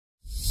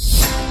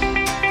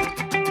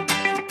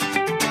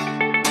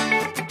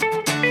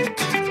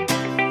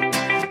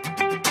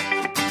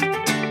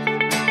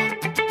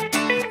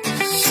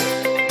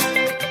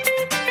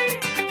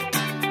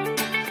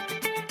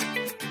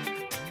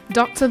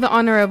Dr. the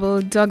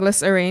Honorable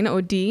Douglas Arain,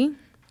 OD,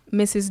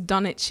 Mrs.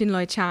 Donnet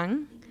Chinloy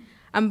Chang,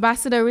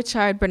 Ambassador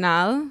Richard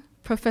Bernal,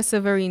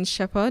 Professor Vereen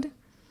Shepherd,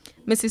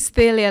 Mrs.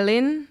 Thalia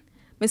Lynn,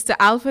 Mr.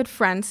 Alfred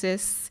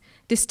Francis,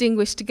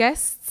 distinguished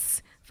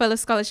guests, fellow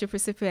scholarship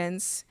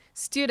recipients,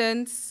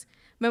 students,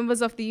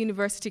 members of the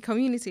university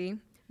community,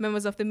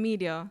 members of the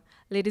media,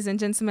 ladies and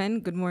gentlemen,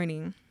 good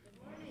morning.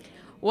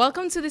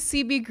 Welcome to the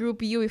CB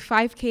Group UWI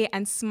 5K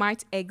and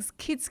Smart Eggs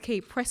Kids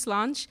K Press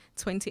Launch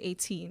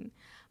 2018.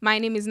 My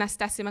name is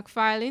Nastasia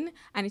McFarlane,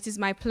 and it is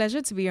my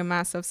pleasure to be your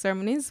Master of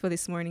Ceremonies for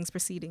this morning's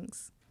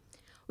proceedings.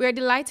 We are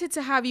delighted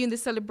to have you in the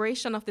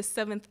celebration of the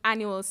 7th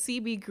annual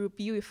CB Group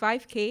UWI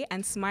 5K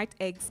and Smart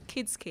Eggs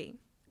Kids K.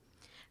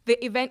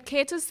 The event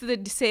caters to the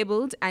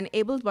disabled and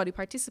able-bodied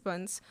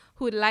participants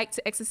who would like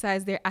to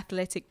exercise their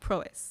athletic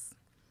prowess.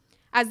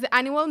 As the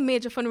annual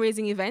major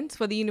fundraising event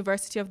for the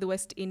University of the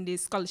West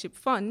Indies Scholarship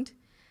Fund,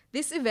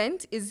 this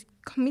event is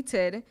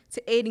committed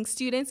to aiding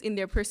students in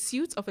their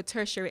pursuit of a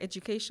tertiary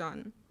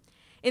education.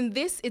 In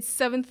this, its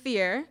 7th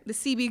year, the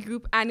CB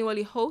Group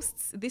annually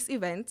hosts this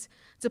event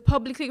to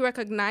publicly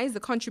recognize the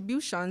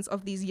contributions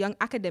of these young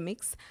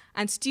academics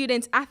and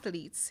student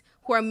athletes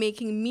who are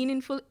making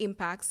meaningful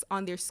impacts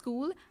on their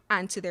school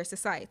and to their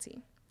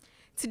society.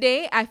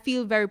 Today, I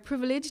feel very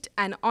privileged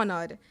and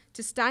honored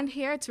to stand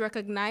here to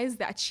recognize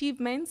the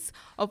achievements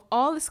of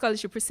all the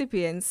scholarship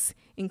recipients,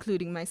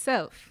 including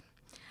myself.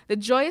 The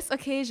joyous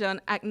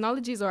occasion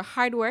acknowledges our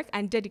hard work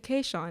and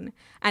dedication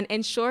and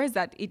ensures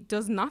that it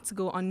does not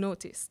go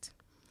unnoticed.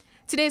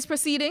 Today's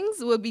proceedings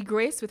will be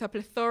graced with a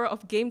plethora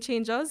of game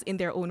changers in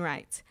their own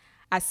right.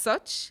 As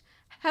such,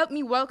 help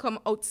me welcome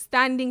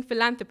outstanding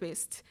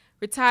philanthropist,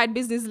 retired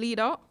business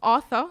leader,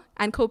 author,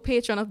 and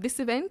co-patron of this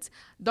event,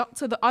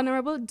 Dr. the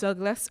Honorable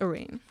Douglas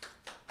Arain.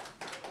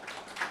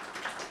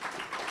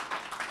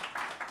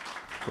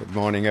 Good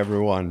morning,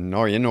 everyone.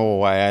 Now you know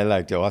why I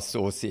like to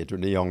associate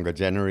with the younger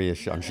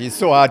generation. She's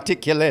so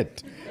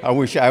articulate. I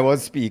wish I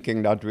was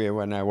speaking that way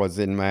when I was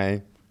in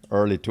my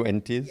early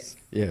 20s.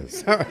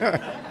 Yes.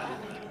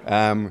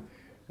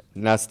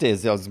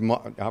 Nastasia's,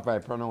 have I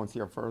pronounced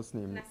your first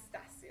name?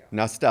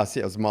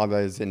 Nastasia's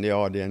mother is in the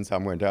audience.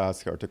 I'm going to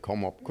ask her to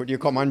come up. Could you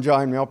come and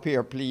join me up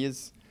here,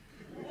 please?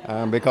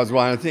 Because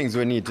one of the things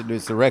we need to do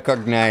is to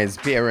recognize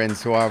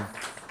parents who have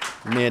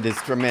made this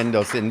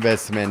tremendous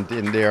investment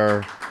in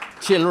their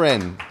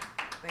children.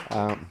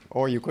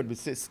 Or you could be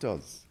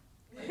sisters.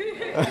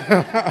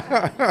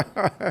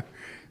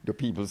 Do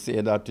people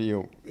say that to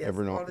you? Yes,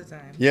 all the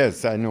time.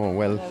 Yes, I know.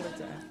 Well, All the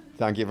time.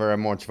 thank you very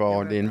much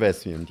for the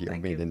investment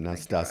you've made in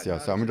Nastasia.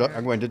 So I'm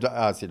going to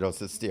ask you just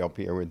to stay up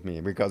here with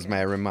me because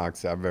my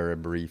remarks are very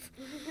brief.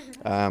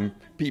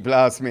 People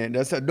ask me,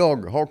 they said,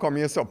 Doug, how come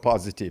you're so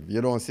positive?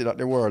 You don't see that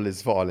the world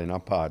is falling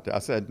apart. I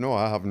said, no,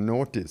 I haven't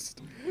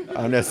noticed.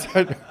 And they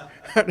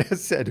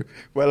said,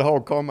 well, how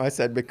come? I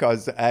said,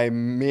 because I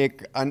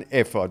make an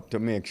effort to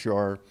make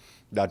sure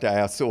that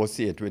I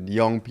associate with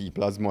young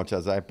people as much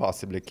as I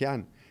possibly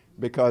can.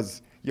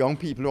 Because young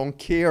people don't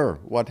care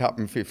what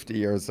happened 50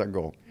 years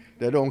ago.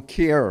 They don't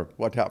care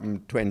what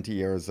happened 20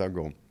 years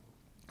ago.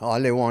 All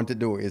they want to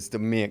do is to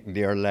make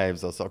their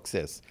lives a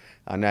success.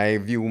 And I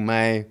view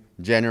my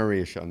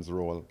generation's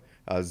role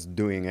as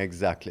doing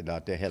exactly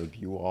that, to help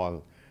you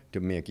all to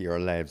make your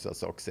lives a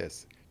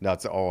success.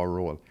 That's our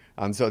role.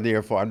 And so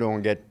therefore, I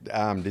don't get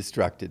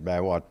distracted by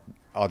what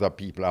other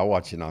people are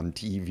watching on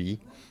TV.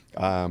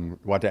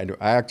 What I do,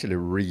 I actually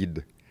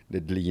read the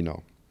Gleaner.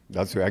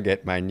 That's where I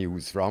get my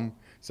news from.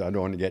 So I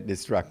don't get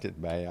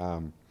distracted by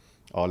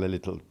all the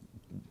little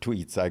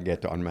tweets I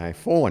get on my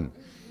phone.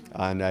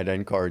 And I'd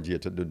encourage you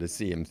to do the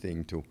same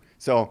thing too.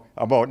 So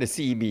about the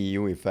CB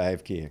UWI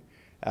 5K,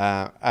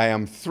 I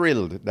am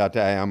thrilled that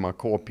I am a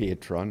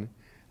co-patron,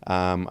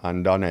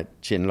 and Donnet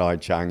Chinloy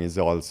Chang is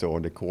also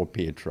the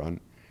co-patron.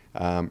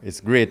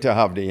 It's great to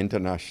have the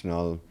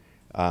international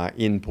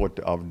input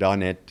of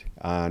Donnet,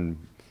 and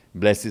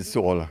bless his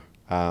soul,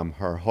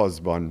 her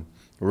husband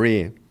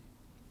Ray,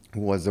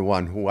 who was the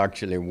one who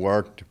actually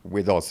worked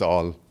with us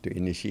all to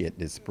initiate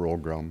this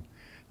program.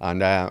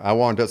 And I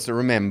want us to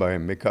remember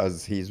him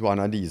because he's one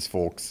of these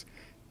folks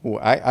who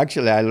I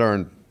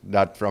learned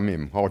that from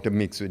him, how to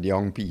mix with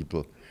young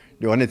people.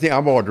 The only thing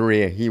about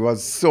Ray, he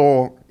was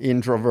so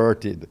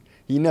introverted.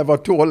 He never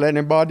told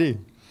anybody.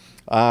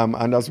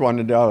 And that's one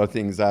of the other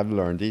things I've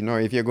learned. You know,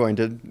 if you're going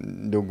to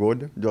do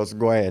good, just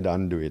go ahead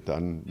and do it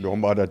and don't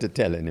bother to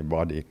tell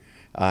anybody.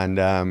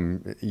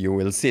 And you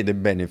will see the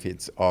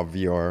benefits of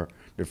the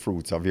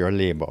fruits of your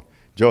labor,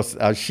 just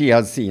as she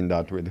has seen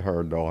that with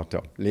her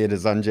daughter.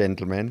 Ladies and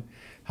gentlemen,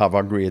 have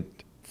a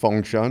great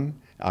function,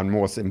 and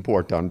most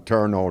important,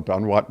 turn out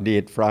on what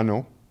date,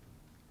 Frano?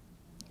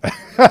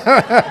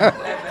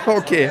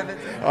 Okay,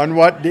 on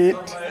what date?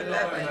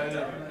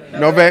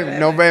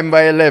 November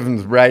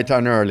 11th, bright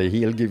and early.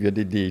 He'll give you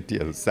the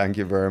details. Thank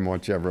you very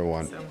much,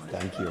 everyone.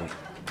 Thank you.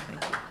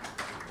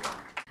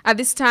 At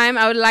this time,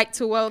 I would like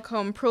to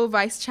welcome Pro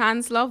Vice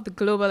Chancellor of the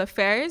Global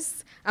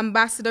Affairs,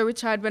 Ambassador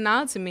Richard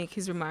Bernal, to make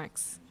his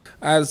remarks.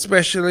 I'd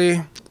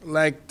especially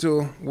like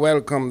to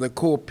welcome the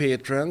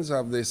co-patrons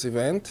of this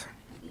event,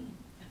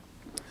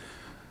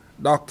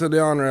 Dr. the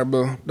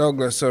Honorable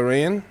Douglas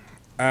Orain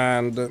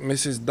and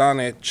Mrs.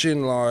 Donette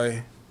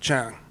Chinloy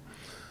Chang.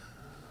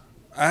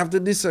 I have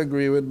to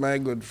disagree with my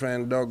good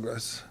friend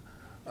Douglas.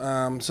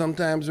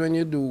 Sometimes when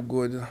you do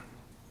good,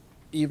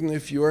 even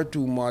if you are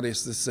too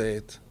modest to say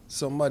it,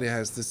 somebody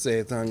has to say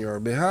it on your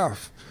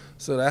behalf.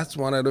 So that's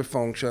one of the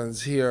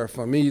functions here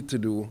for me to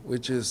do,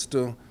 which is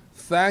to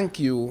thank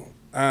you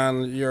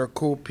and your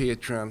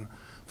co-patron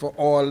for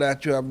all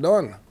that you have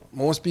done.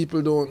 Most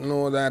people don't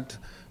know that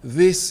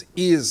this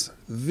is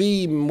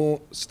the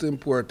most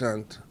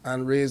important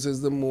and raises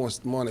the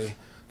most money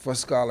for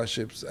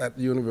scholarships at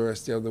the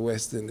University of the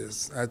West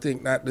Indies. I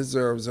think that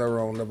deserves a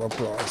round of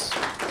applause.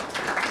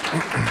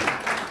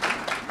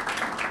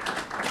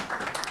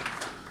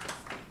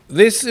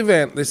 This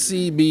event, the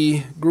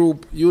CB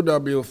Group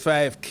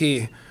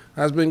UW5K,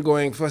 has been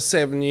going for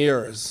 7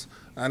 years,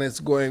 and it's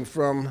going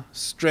from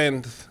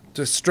strength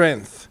to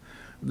strength.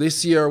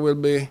 This year will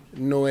be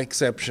no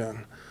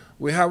exception.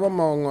 We have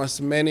among us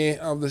many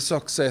of the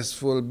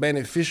successful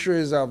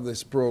beneficiaries of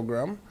this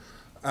program,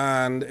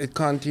 and it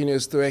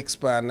continues to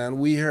expand. And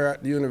we here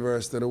at the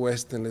University of the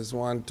West Indies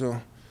want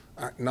to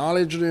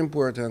acknowledge the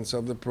importance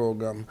of the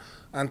program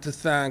and to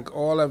thank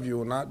all of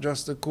you, not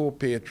just the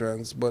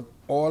co-patrons, but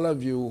all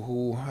of you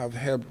who have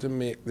helped to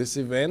make this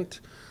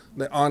event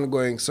the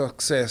ongoing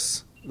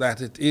success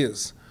that it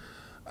is.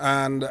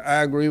 And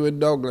I agree with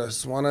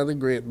Douglas, one of the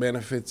great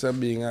benefits of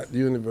being at the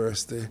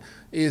university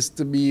is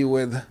to be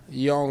with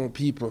young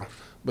people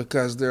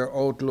because their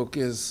outlook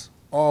is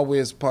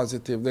always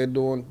positive. They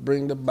don't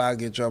bring the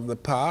baggage of the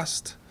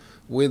past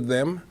with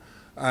them,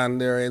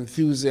 and they're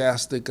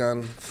enthusiastic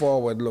and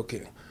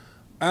forward-looking.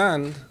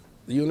 And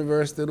the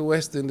University of the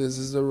West Indies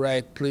is the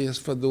right place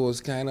for those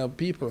kind of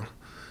people.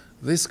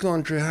 This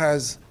country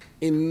has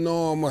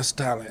enormous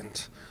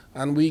talent,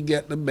 and we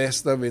get the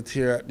best of it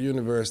here at the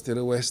University of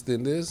the West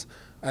Indies.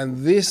 And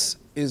this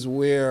is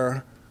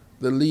where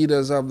the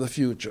leaders of the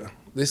future,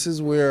 this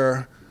is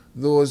where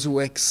those who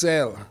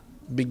excel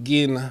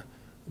begin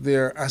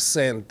their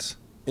ascent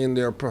in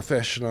their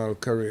professional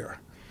career.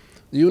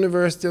 The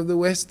University of the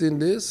West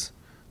Indies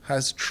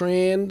has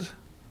trained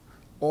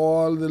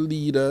all the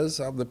leaders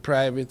of the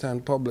private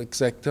and public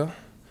sector,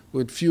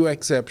 with few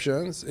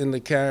exceptions, in the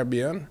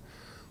Caribbean.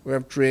 We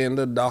have trained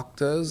the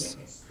doctors,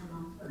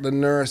 the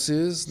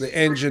nurses, the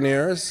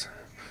engineers.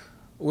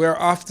 We're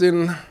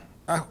often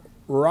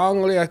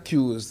wrongly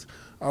accused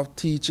of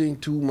teaching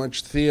too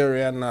much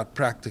theory and not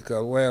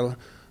practical. Well,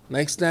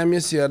 next time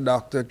you see a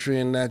doctor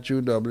trained at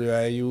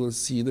UWI, you will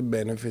see the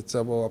benefits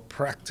of our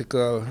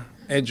practical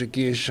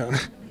education.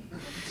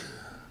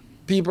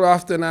 People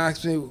often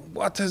ask me,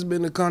 what has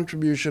been the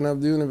contribution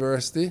of the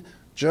university?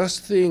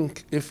 Just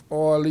think if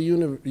all the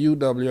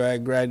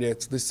UWI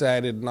graduates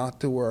decided not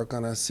to work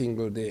on a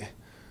single day.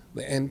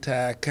 The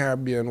entire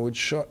Caribbean would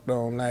shut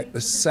down like the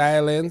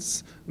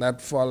silence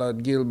that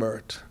followed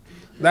Gilbert.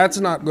 That's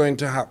not going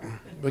to happen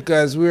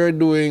because we're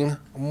doing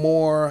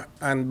more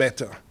and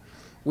better.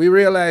 We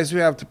realize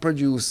we have to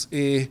produce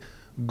a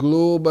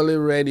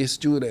globally ready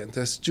student,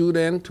 a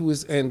student who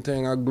is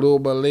entering a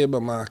global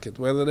labor market,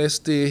 whether they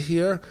stay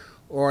here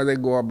or they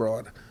go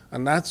abroad.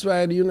 And that's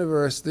why the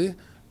university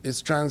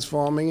is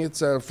transforming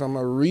itself from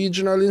a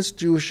regional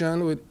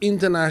institution with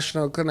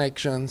international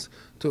connections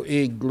to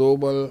a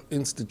global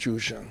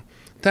institution.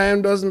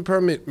 Time doesn't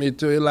permit me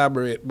to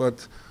elaborate,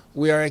 but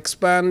we are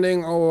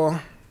expanding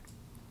our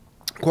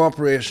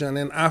cooperation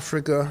in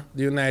Africa,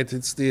 the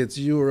United States,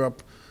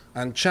 Europe,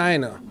 and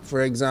China.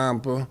 For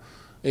example,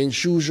 in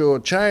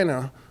Suzhou,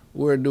 China,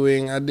 we're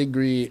doing a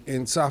degree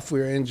in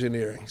software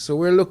engineering. So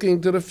we're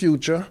looking to the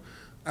future,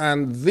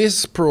 and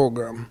this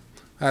program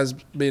has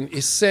been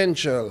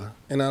essential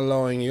in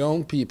allowing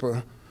young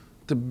people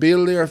to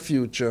build their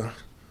future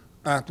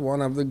at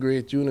one of the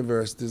great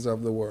universities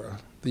of the world,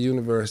 the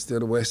University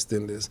of the West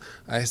Indies.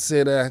 I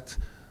say that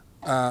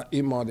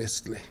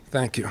immodestly.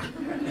 Thank you.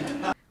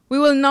 We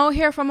will now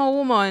hear from a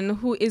woman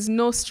who is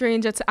no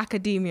stranger to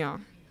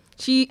academia.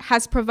 She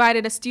has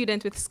provided a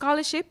student with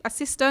scholarship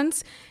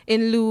assistance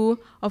in lieu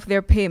of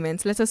their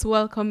payments. Let us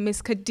welcome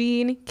Ms.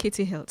 Kadeen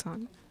Kitty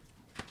Hilton.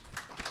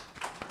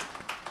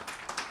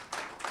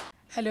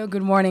 Hello,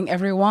 good morning,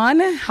 everyone.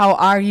 How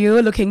are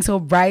you? Looking so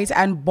bright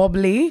and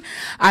bubbly.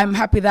 I'm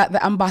happy that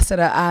the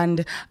ambassador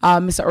and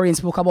Mr. Orain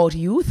spoke about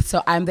youth,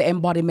 so I'm the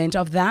embodiment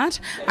of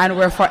that. And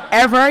we're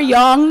forever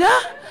young,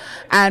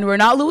 and we're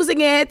not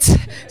losing it.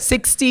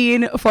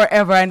 16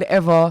 forever and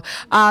ever.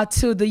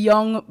 To the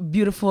young,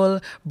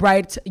 beautiful,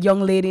 bright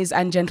young ladies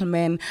and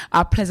gentlemen,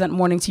 a pleasant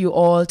morning to you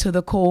all. To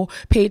the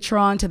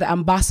co-patron, to the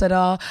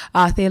ambassador,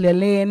 Thalia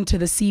Lynn, to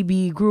the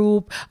CB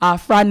group,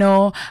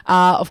 Frano,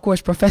 of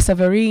course, Professor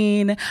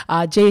Vereen,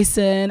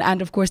 Jason,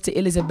 and of course to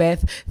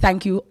Elizabeth.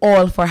 Thank you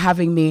all for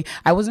having me.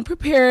 I wasn't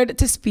prepared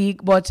to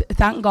speak, but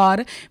thank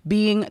God,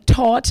 being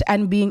taught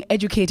and being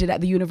educated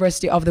at the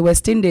University of the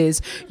West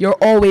Indies, you're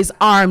always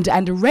armed and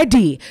and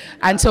ready.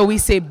 And so we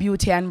say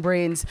beauty and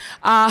brains.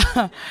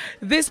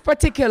 This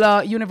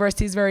particular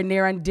university is very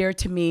near and dear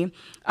to me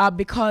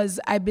because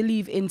I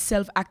believe in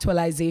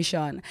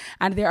self-actualization.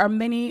 And there are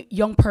many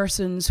young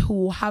persons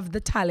who have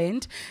the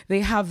talent,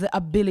 they have the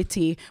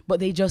ability, but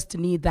they just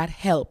need that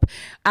help.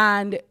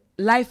 And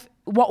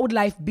what would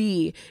life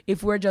be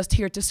if we're just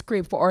here to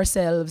scrape for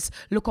ourselves,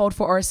 look out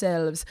for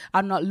ourselves,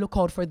 and not look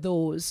out for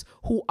those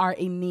who are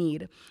in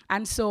need?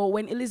 And so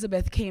when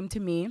Elizabeth came to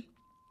me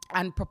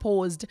and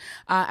proposed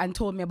and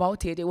told me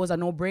about it, it was a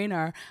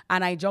no-brainer.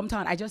 And I jumped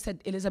on. I just said,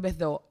 Elizabeth,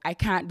 though, I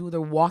can't do the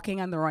walking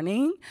and the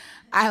running.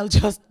 I'll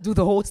just do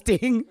the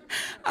hosting.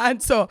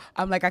 And so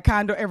I'm like, I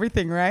can't do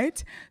everything,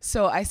 right?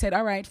 So I said,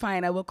 all right,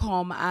 fine, I will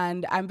come.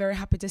 And I'm very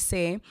happy to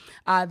say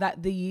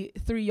that the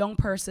 3 young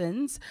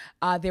persons,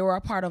 they were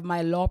a part of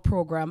my law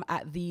program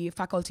at the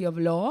Faculty of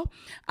Law.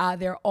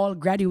 They're all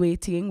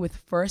graduating with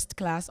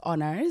first-class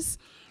honors.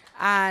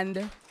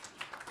 And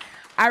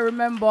I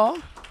remember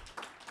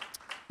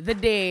the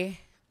day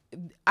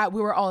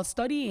we were all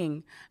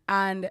studying,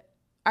 and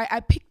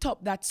I picked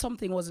up that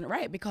something wasn't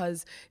right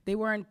because they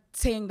weren't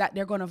saying that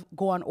they're going to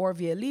go on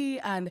Orville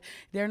and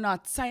they're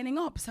not signing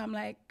up. So I'm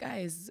like,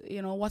 guys,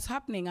 you know, what's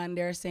happening? And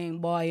they're saying,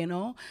 boy, you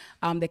know,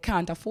 they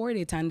can't afford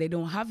it and they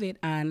don't have it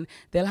and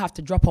they'll have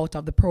to drop out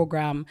of the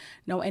program.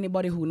 Now,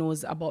 anybody who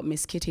knows about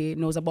Miss Kitty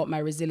knows about my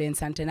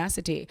resilience and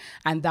tenacity,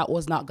 and that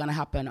was not going to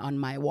happen on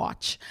my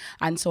watch.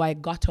 And so I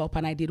got up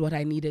and I did what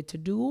I needed to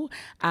do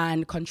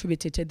and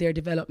contributed to their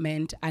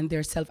development and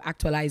their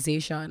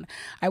self-actualization.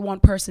 I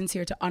want persons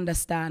here to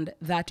understand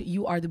that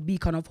you are the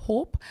beacon of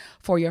hope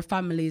for your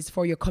families,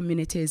 for your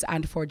communities,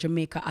 and for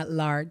Jamaica at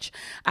large.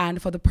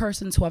 And for the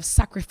persons who have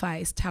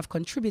sacrificed, have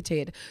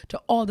contributed to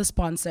all the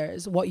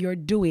sponsors, what you're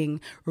doing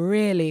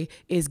really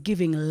is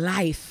giving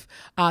life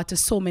to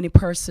so many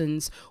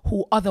persons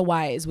who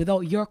otherwise,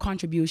 without your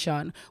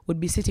contribution, would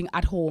be sitting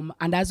at home.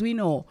 And as we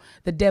know,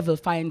 the devil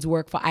finds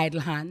work for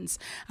idle hands.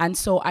 And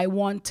so I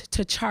want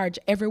to charge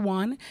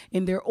everyone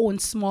in their own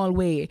small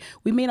way.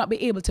 We may not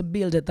be able to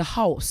build the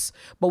house,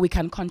 but we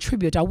can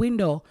contribute a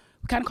window.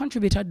 We can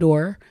contribute a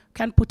door,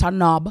 can put a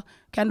knob,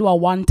 can do a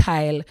one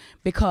tile,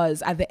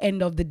 because at the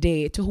end of the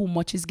day, to whom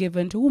much is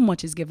given,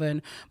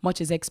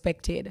 much is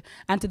expected.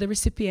 And to the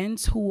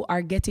recipients who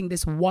are getting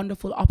this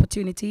wonderful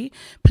opportunity,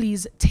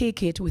 please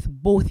take it with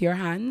both your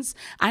hands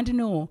and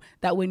know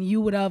that when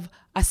you would have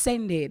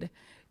ascended,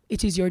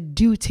 it is your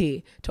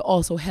duty to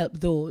also help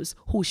those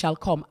who shall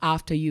come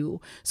after you.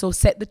 So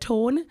set the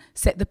tone,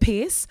 set the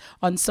pace.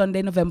 On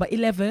Sunday, November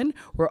 11,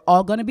 we're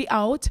all going to be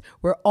out.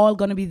 We're all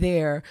going to be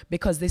there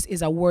because this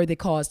is a worthy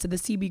cause. To the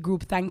CB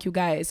Group, thank you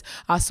guys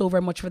so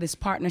very much for this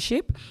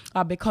partnership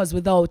because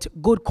without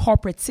good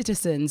corporate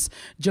citizens,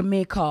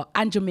 Jamaica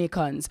and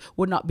Jamaicans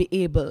would not be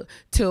able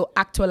to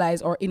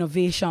actualize our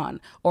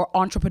innovation or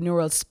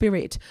entrepreneurial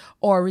spirit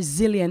or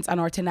resilience and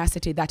our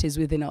tenacity that is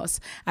within us.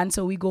 And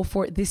so we go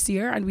for it this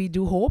year, and we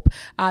do hope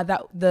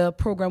that the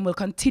program will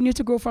continue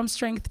to grow from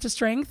strength to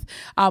strength.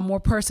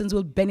 More persons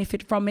will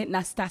benefit from it.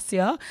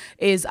 Nastasia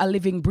is a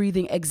living,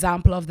 breathing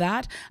example of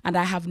that. And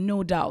I have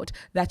no doubt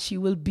that she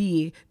will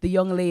be the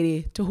young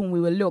lady to whom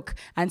we will look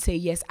and say,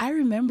 yes, I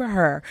remember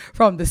her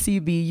from the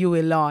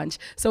CBUA launch.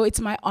 So it's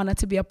my honor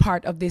to be a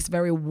part of this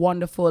very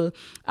wonderful,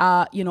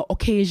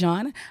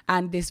 occasion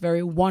and this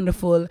very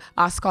wonderful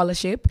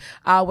scholarship.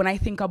 When I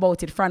think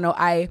about it, Frano,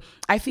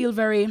 I feel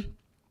very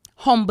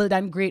humbled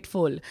and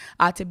grateful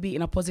to be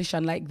in a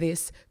position like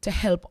this to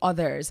help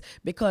others,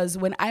 because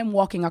when I'm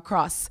walking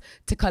across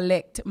to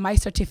collect my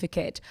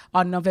certificate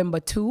on November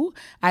 2,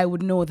 I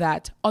would know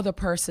that other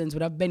persons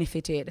would have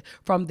benefited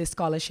from this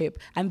scholarship,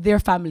 and their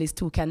families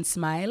too can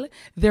smile,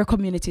 their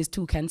communities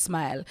too can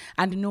smile,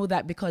 and know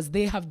that because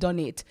they have done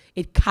it,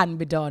 it can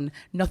be done.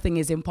 Nothing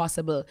is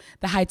impossible.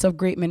 The heights of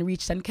great men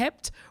reached and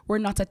kept were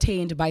not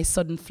attained by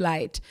sudden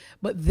flight,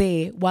 but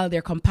they, while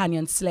their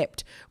companions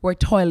slept, were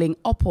toiling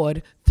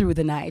upward through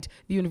the night.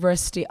 The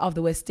University of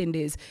the West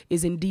Indies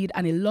is indeed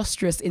an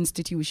illustrious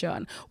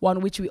institution,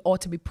 one which we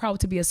ought to be proud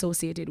to be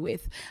associated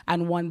with,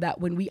 and one that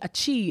when we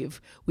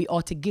achieve, we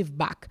ought to give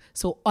back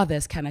so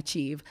others can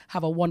achieve.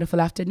 Have a wonderful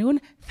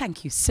afternoon.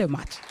 Thank you so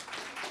much.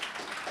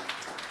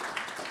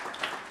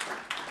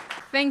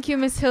 Thank you,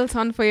 Ms.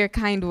 Hilton, for your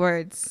kind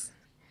words.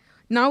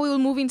 Now we will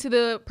move into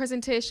the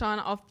presentation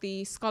of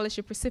the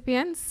scholarship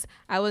recipients.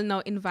 I will now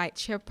invite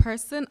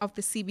Chairperson of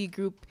the CB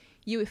Group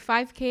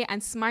UWI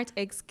and Smart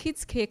Eggs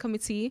Kids K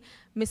Committee,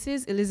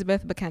 Mrs.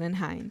 Elizabeth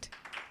Buchanan-Hind.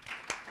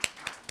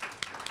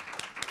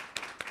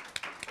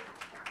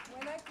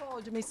 When I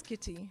called Miss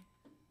Kitty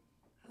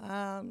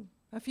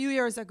a few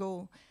years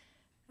ago,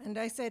 and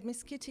I said,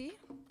 Miss Kitty,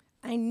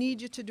 I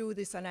need you to do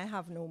this and I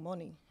have no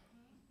money.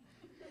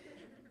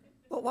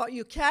 But what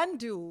you can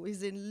do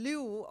is, in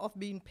lieu of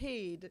being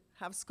paid,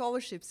 have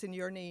scholarships in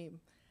your name.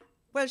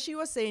 Well, she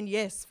was saying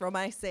yes from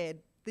I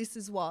said, this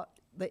is what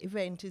the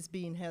event is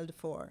being held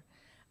for.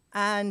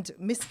 And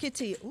Miss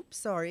Kitty,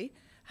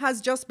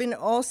 has just been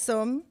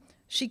awesome.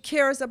 She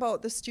cares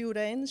about the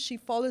students. She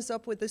follows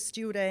up with the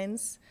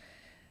students.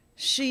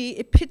 She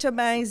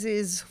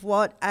epitomizes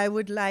what I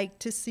would like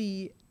to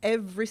see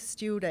every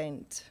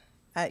student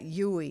at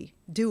UWI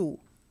do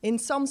in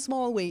some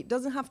small way. It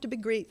doesn't have to be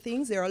great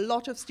things. There are a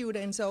lot of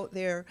students out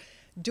there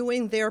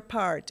doing their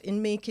part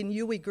in making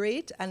UWI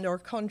great and our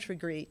country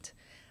great.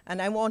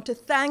 And I want to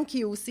thank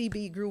you,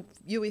 CB Group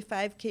UWI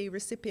 5K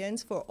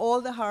recipients, for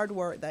all the hard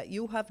work that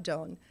you have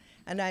done.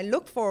 And I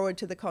look forward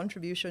to the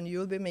contribution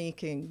you'll be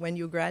making when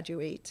you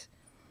graduate.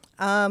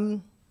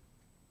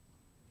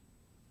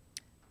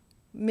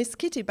 Miss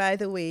Kitty, by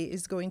the way,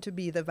 is going to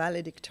be the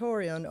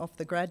valedictorian of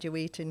the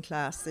graduating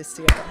class this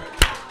year.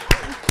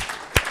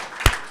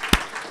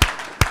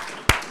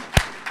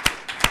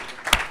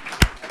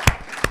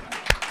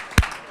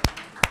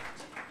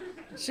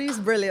 She's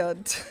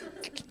brilliant.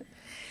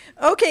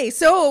 Okay,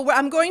 so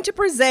I'm going to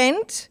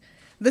present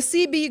the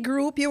CB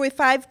Group UWI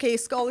 5K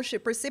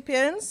scholarship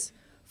recipients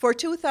for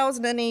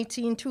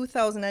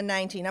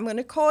 2018-2019. I'm going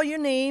to call your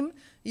name.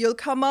 You'll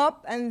come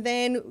up, and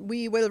then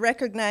we will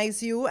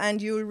recognize you,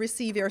 and you'll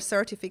receive your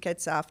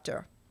certificates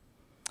after.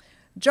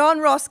 John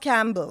Ross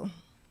Campbell,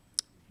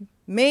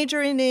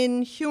 majoring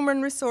in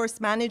human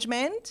resource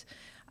management,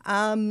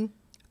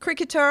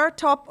 cricketer,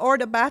 top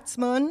order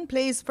batsman,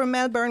 plays for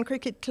Melbourne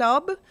Cricket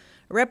Club,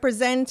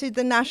 represented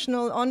the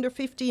national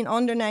under-15,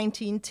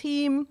 under-19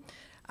 team,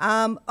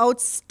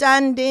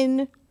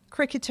 outstanding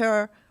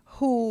cricketer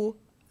who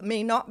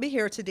may not be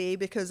here today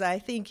because I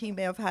think he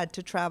may have had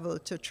to travel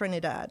to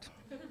Trinidad.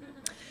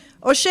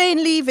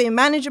 O'Shane Levy,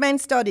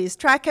 management studies,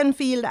 track and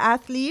field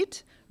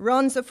athlete,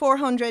 runs a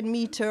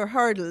 400-meter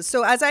hurdle.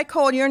 So as I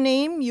call your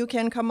name, you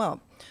can come up.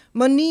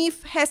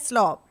 Monif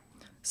Heslop,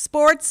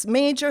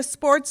 major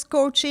sports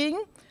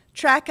coaching,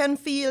 track and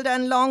field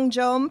and long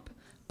jump,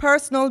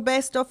 personal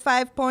best of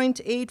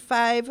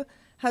 5.85,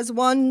 has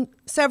won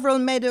several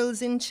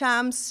medals in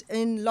champs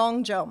in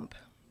long jump.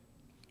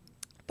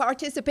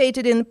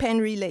 Participated in the Penn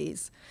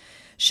Relays.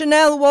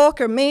 Chanel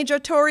Walker, major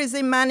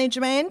tourism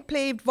management,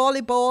 played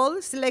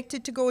volleyball,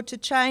 selected to go to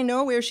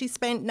China, where she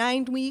spent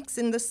 9 weeks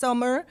in the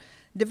summer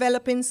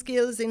developing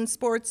skills in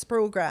sports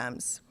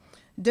programs.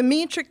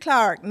 Dimitri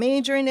Clark,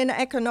 majoring in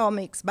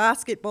economics,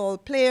 basketball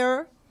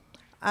player.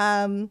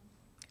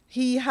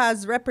 He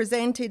has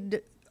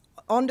represented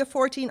under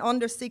 14,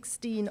 under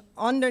 16,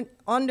 under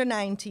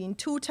 19,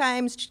 2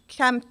 times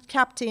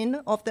captain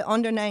of the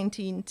under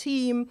 19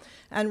 team,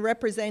 and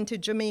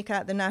represented Jamaica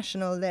at the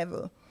national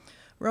level.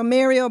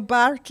 Romario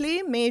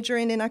Bartley,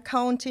 majoring in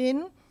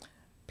accounting,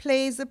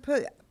 plays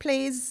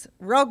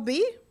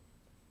rugby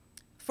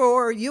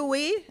for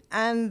UWI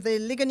and the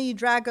Ligony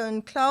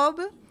Dragon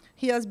Club.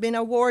 He has been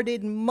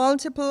awarded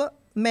multiple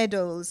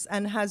medals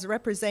and has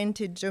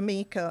represented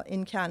Jamaica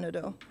in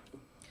Canada.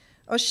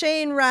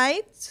 O'Shane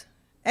Wright,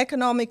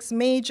 economics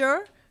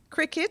major,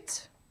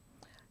 cricketer.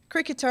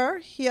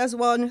 He has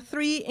won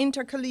 3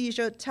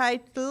 intercollegiate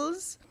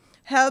titles,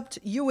 helped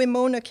UWI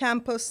Mona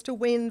campus to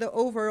win the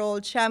overall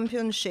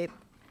championship.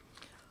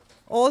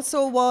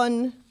 Also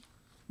won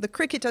the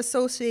Cricket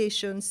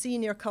Association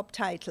Senior Cup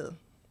title.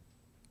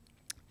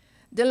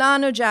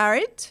 Delano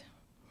Jarrett,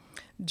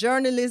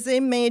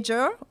 journalism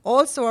major,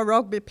 also a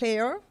rugby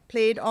player,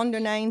 played under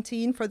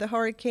 19 for the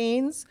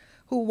Hurricanes,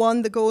 who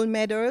won the gold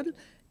medal,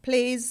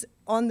 plays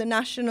on the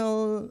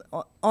national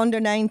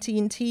under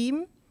 19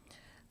 team,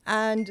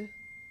 and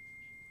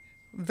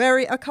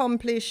very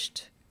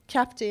accomplished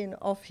captain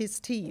of his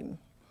team.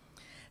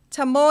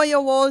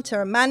 Tamoya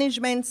Walter,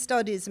 management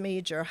studies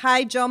major,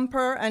 high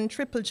jumper and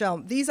triple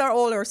jump. These are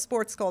all our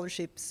sports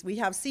scholarships. We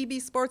have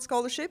CB Sports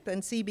Scholarship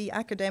and CB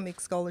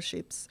Academic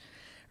Scholarships.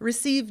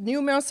 Received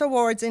numerous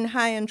awards in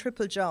high and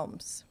triple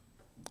jumps.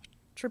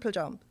 Triple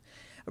jump.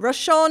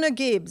 Rashona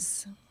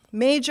Gibbs,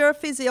 major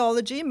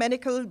physiology,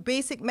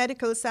 basic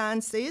medical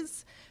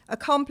sciences,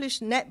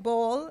 accomplished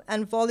netball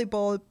and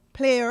volleyball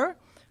player,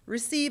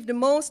 received the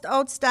most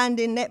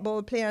outstanding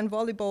netball player and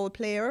volleyball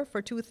player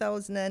for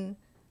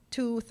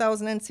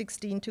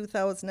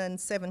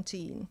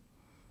 2016-2017.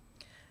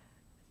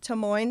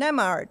 Tamoy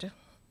Nemard,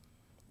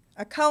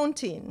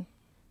 accounting,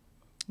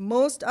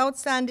 most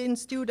outstanding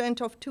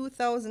student of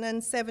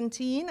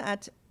 2017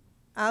 at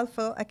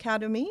Alpha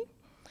Academy,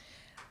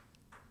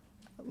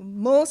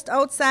 most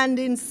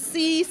outstanding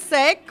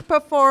CSEC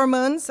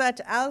performance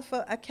at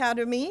Alpha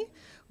Academy,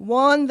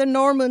 won the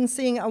Norman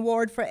Singh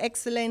Award for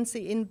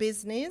Excellency in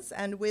Business,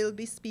 and will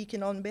be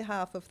speaking on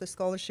behalf of the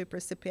scholarship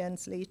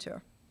recipients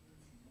later.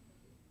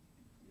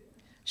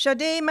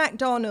 Sade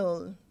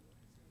MacDonald,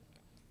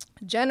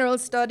 General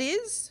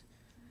Studies,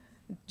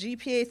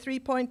 GPA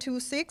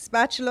 3.26,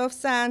 Bachelor of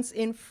Science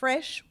in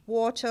Fresh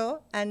Water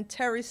and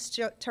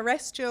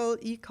Terrestrial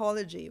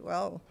Ecology.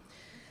 Wow.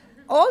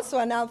 Also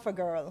an Alpha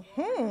girl.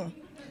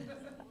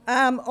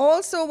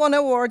 Also won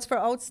awards for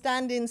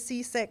outstanding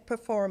CSEC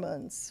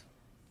performance.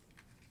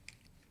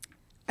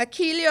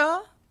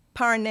 Akelia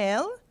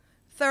Parnell,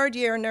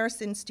 third-year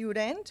nursing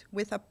student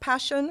with a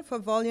passion for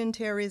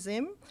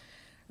volunteerism,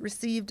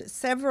 received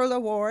several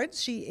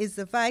awards. She is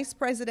the vice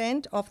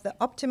president of the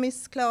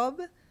Optimist Club.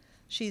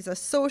 She's a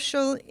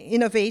social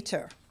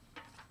innovator.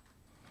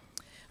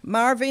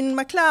 Marvin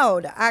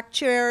McLeod,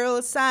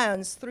 Actuarial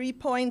Science,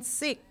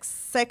 3.6,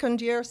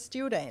 second-year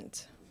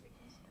student.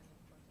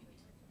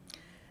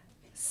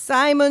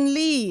 Simon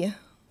Lee,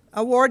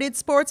 awarded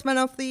Sportsman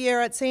of the Year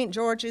at St.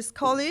 George's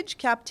College,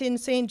 captain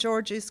St.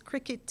 George's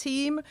cricket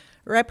team,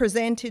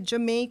 represented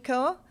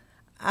Jamaica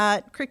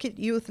at cricket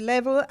youth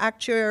level,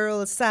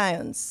 Actuarial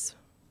Science.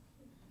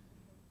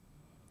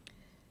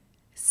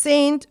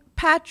 St.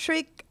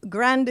 Patrick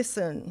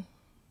Grandison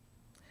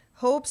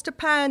hopes to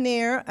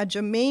pioneer a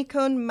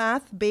Jamaican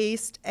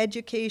math-based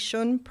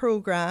education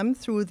program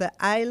through the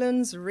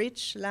island's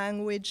rich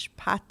language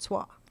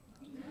patois.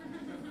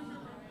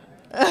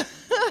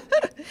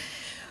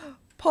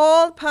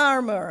 Paul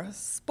Palmer,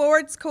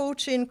 sports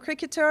coaching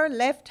cricketer,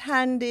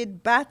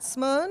 left-handed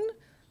batsman,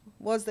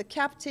 was the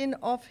captain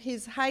of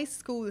his high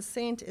school,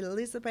 St.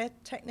 Elizabeth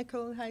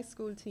Technical High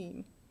School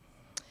team.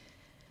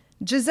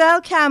 Giselle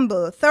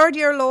Campbell,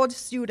 third-year law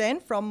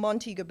student from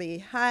Montego Bay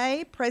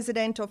High,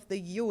 president of the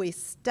UWI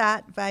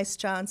Stat Vice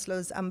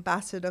Chancellor's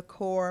Ambassador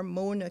Corps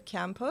Mona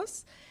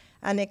campus,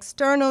 an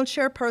external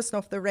chairperson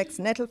of the Rex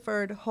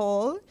Nettleford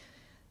Hall,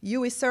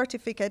 UWI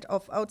Certificate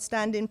of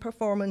Outstanding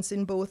Performance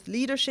in both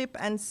Leadership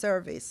and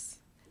Service,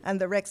 and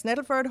the Rex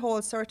Nettleford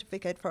Hall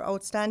Certificate for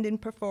Outstanding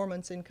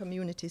Performance in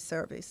Community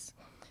Service.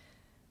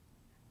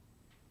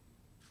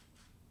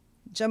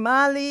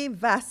 Jamali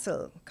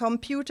Vassal,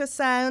 Computer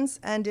Science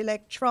and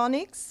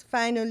Electronics,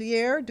 final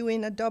year,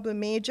 doing a double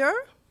major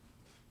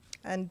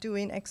and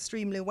doing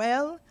extremely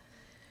well.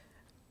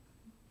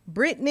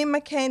 Brittany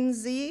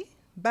McKenzie,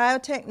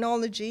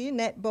 Biotechnology,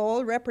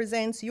 Netball,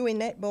 represents UWI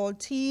Netball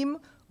team,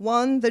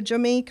 won the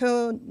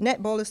Jamaica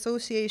Netball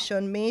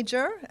Association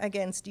major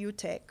against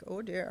UTEC.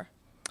 Oh dear.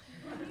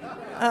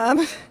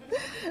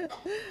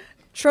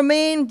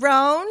 Tremaine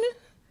Brown,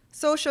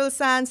 Social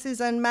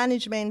Sciences and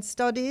Management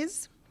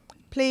Studies,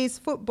 plays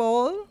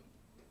football,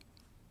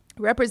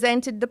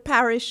 represented the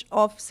parish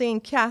of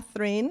St.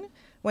 Catherine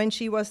when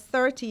she was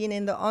 13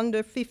 in the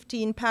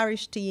under-15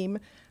 parish team,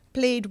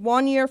 played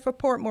 1 year for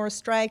Portmore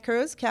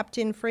Strikers.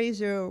 Captain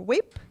Fraser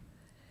Whip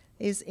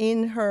is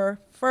in her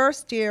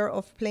first year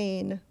of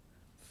playing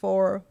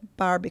for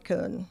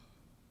Barbican.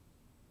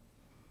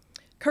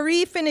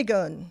 Carrie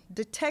Finnegan,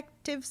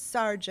 Detective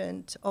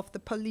Sergeant of the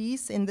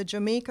police in the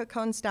Jamaica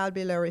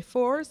Constabulary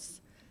Force,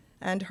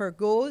 and her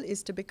goal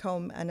is to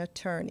become an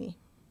attorney.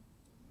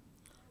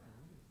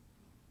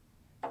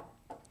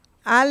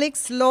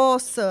 Alex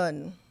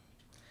Lawson,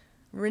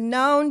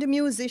 renowned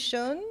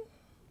musician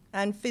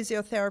and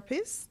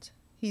physiotherapist.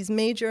 He's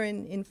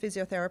majoring in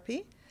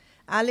physiotherapy.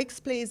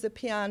 Alex plays the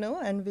piano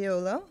and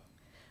viola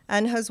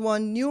and has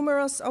won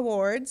numerous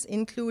awards,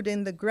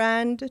 including the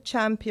Grand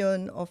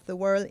Champion of the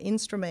World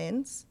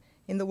Instruments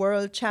in the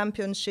World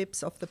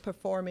Championships of the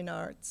Performing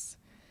Arts.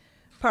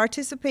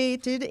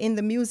 Participated in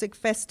the music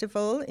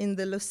festival in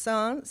the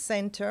Lausanne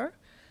Center,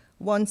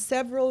 won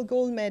several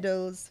gold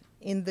medals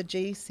in the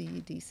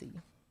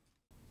JCDC.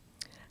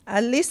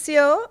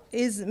 Alicia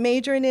is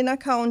majoring in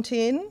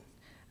accounting,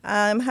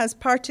 has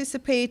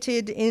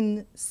participated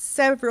in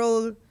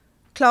several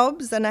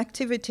clubs and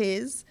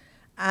activities,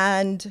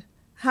 and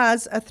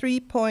has a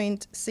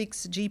 3.6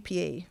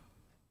 GPA.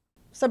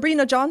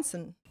 Sabrina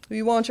Johnson.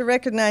 We want to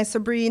recognize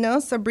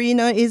Sabrina.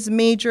 Sabrina is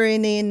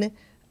majoring in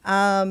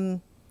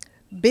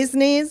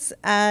business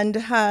and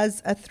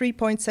has a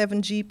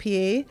 3.7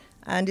 GPA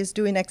and is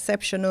doing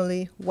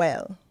exceptionally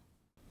well.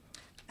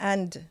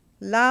 And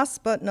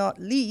last but not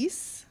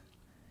least,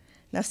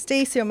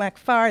 Nastasia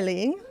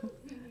McFarlane,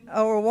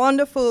 our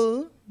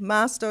wonderful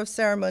Master of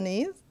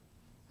Ceremonies,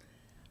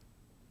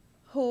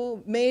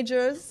 who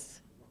majors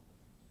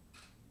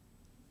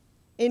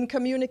in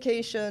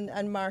communication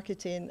and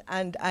marketing,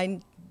 and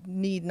I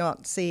need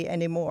not say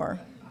any more.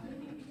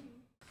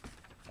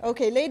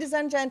 Okay, ladies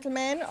and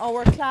gentlemen,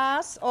 our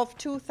class of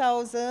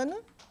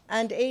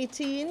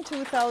 2018,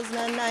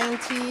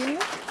 2019.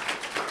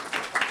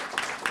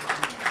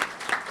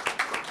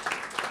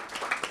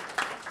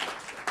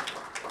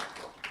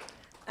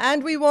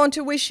 And we want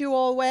to wish you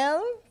all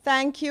well.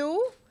 Thank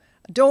you.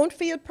 Don't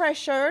feel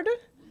pressured.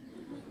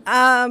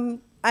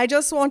 I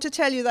just want to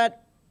tell you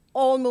that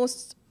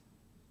almost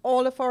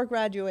all of our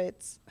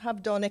graduates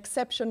have done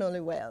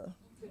exceptionally well.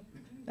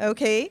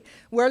 Okay?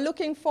 We're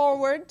looking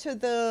forward to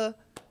the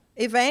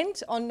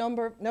event on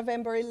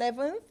November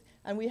 11th,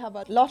 and we have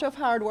a lot of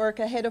hard work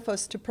ahead of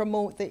us to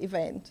promote the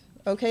event.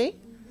 Okay?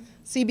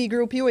 CB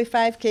Group UWI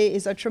 5K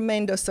is a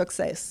tremendous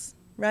success.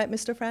 Right,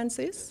 Mr.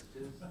 Francis?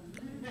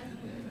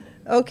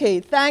 Okay,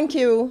 thank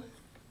you.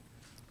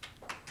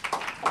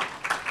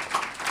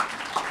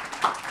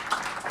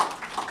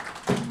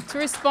 To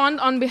respond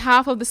on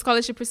behalf of the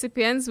scholarship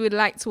recipients, we'd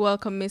like to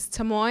welcome Ms.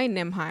 Tamoy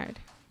Nemhard.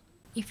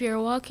 If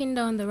you're walking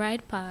down the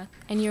right path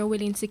and you're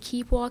willing to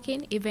keep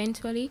walking,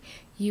 eventually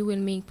you will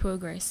make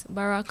progress.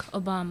 Barack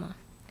Obama.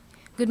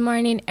 Good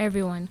morning,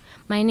 everyone.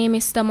 My name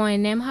is Tamoy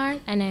Nemhard,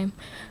 and I'm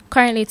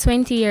currently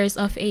 20 years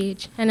of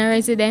age and a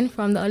resident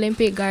from the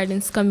Olympic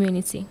Gardens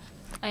community.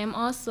 I am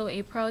also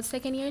a proud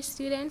second-year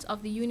student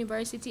of the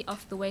University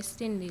of the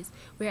West Indies,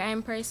 where I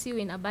am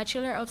pursuing a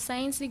Bachelor of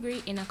Science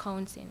degree in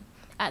accounting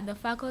at the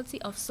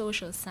Faculty of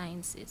Social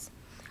Sciences.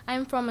 I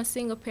am from a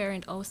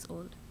single-parent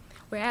household,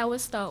 where I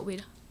was taught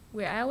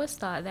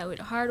that with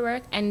hard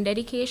work and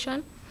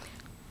dedication,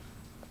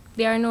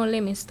 there are no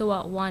limits to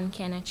what one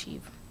can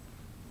achieve.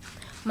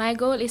 My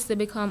goal is to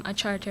become a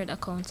chartered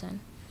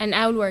accountant, and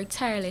I will work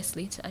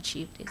tirelessly to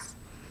achieve this.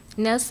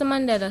 Nelson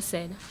Mandela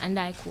said, and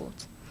I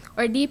quote,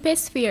 "Our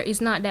deepest fear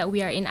is not that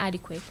we are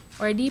inadequate.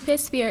 Our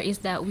deepest fear is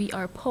that we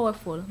are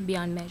powerful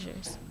beyond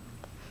measures."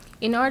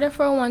 In order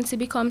for one to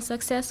become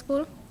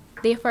successful,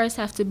 they first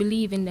have to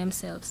believe in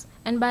themselves,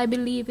 and by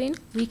believing,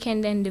 we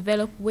can then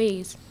develop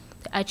ways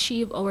to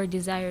achieve our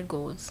desired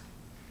goals.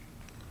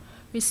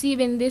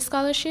 Receiving this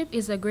scholarship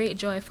is a great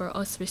joy for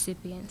us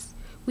recipients.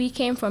 We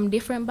came from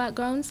different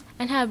backgrounds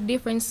and have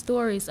different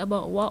stories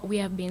about what we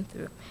have been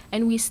through,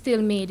 and we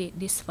still made it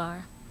this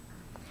far.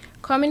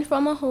 Coming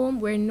from a home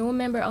where no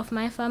member of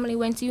my family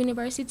went to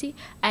university,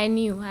 I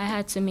knew I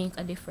had to make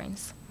a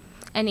difference.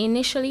 And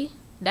initially,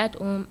 that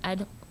home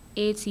had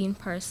 18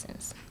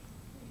 persons.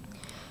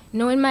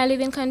 Knowing my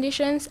living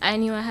conditions, I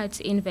knew I had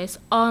to invest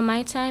all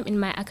my time in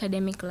my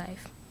academic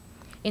life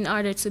in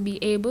order to be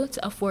able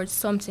to afford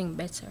something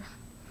better.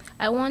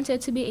 I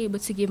wanted to be able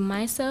to give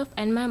myself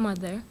and my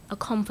mother a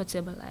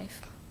comfortable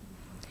life.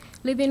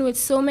 Living with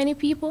so many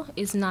people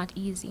is not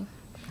easy.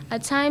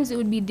 At times, it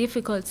would be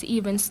difficult to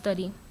even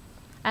study.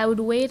 I would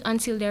wait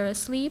until they're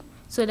asleep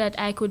so that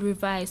I could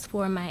revise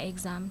for my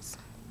exams.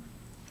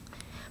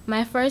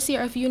 My first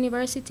year of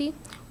university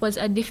was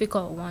a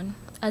difficult one,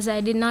 as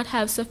I did not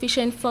have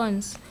sufficient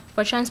funds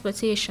for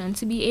transportation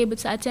to be able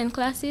to attend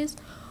classes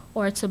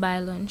or to buy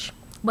lunch.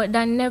 But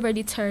that never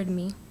deterred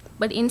me,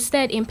 but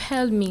instead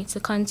impelled me to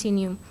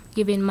continue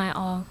giving my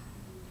all.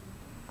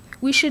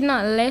 We should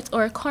not let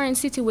our current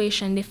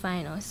situation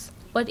define us,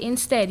 but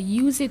instead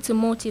use it to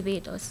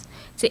motivate us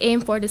to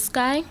aim for the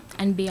sky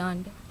and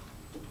beyond.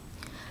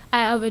 I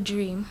have a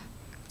dream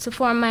to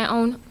form my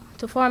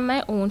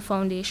own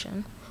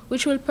foundation,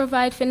 which will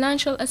provide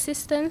financial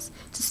assistance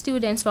to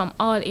students from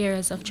all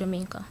areas of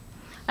Jamaica.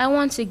 I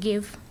want to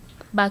give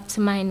back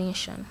to my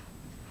nation.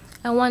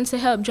 I want to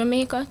help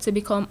Jamaica to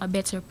become a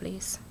better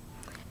place.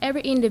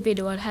 Every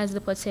individual has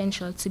the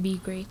potential to be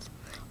great.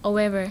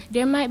 However,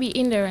 there might be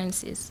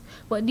hindrances,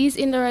 but these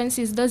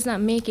hindrances does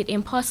not make it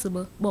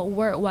impossible, but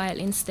worthwhile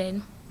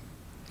instead.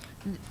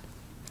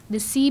 The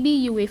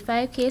CBUA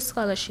 5K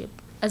scholarship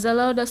has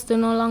allowed us to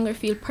no longer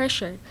feel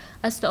pressured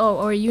as to how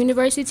our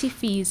university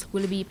fees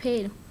will be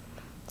paid,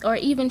 or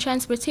even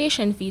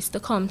transportation fees to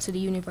come to the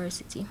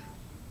university,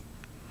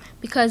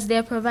 because they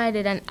have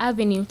provided an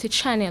avenue to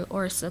channel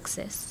our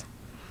success.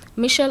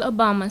 Michelle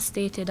Obama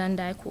stated, and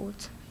I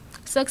quote,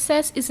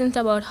 "Success isn't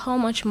about how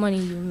much money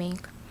you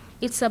make.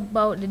 It's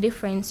about the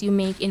difference you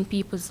make in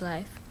people's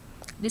life."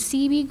 The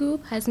CB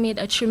Group has made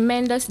a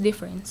tremendous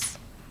difference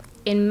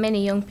in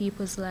many young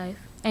people's life,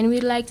 and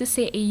we'd like to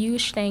say a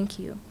huge thank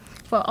you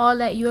for all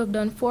that you have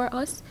done for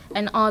us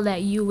and all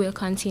that you will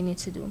continue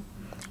to do.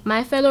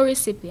 My fellow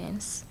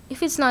recipients,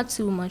 if it's not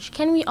too much,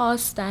 can we all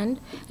stand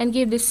and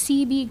give the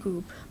CB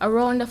Group a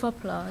round of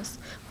applause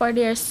for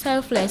their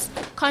selfless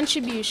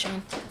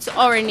contribution to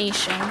our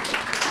nation?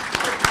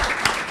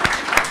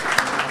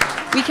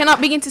 We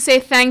cannot begin to say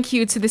thank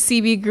you to the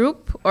CB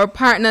Group, our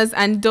partners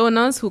and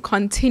donors who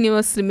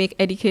continuously make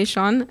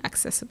education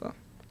accessible.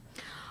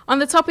 On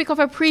the topic of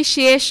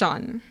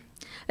appreciation,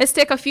 let's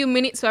take a few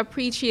minutes to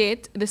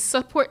appreciate the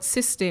support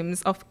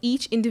systems of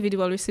each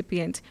individual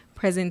recipient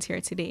present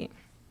here today.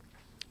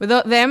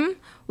 Without them,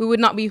 we would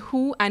not be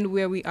who and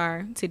where we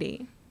are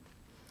today.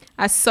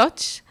 As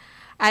such,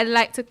 I'd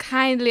like to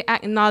kindly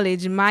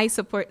acknowledge my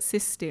support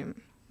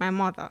system, my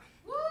mother.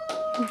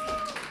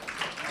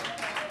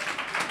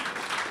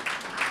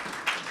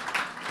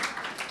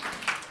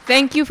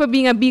 Thank you for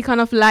being a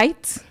beacon of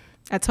light,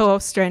 a tower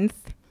of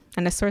strength,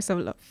 and a source of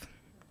love.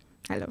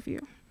 I love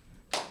you.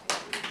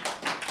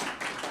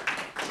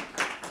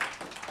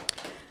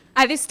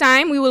 At this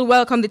time, we will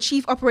welcome the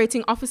Chief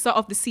Operating Officer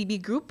of the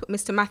CB Group,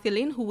 Mr. Matthew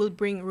Lynn, who will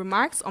bring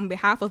remarks on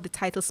behalf of the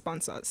title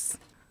sponsors.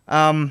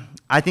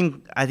 I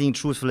think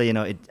truthfully, you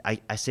know,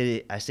 I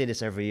say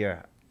this every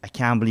year. I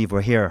can't believe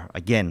we're here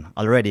again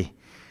already.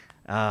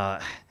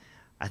 I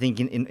think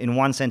in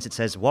one sense it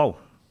says, wow,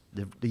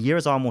 the year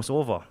is almost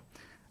over.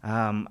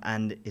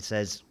 And it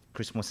says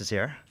Christmas is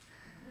here.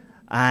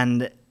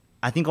 And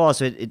I think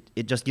also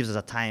it just gives us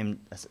a time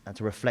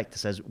to reflect. It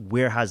says,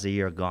 where has the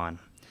year gone?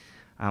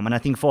 And I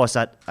think for us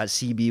at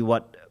CB,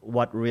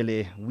 what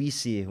really we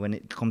see when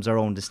it comes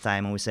around this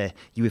time and we say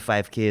UWI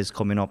 5K is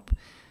coming up,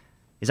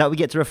 is that we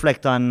get to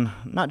reflect on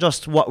not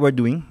just what we're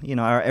doing. You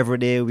know, every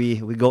day we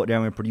go out there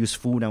and we produce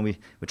food and we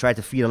try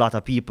to feed a lot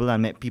of people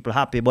and make people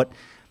happy, but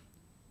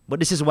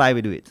this is why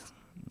we do it.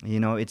 You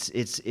know, it's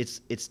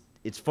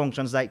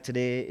functions like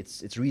today,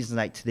 it's reasons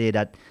like today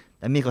that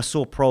make us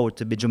so proud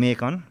to be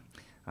Jamaican,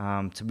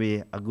 to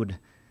be a good,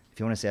 if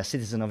you want to say, a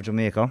citizen of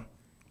Jamaica.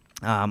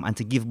 And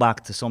to give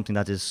back to something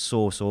that is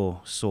so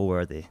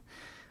worthy.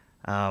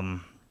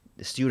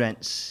 the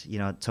students, you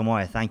know,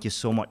 Tomoe, thank you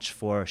so much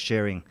for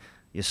sharing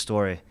your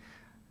story.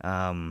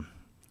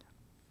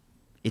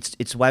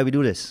 It's why we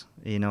do this.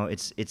 You know,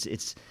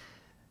 it's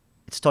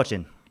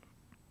touching.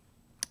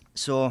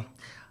 So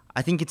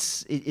I think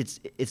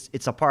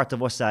it's a part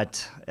of us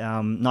that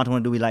not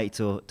only do we like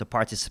to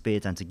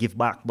participate and to give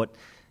back, but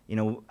you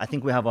know, I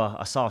think we have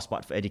a soft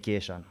spot for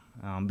education,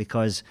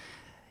 because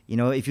you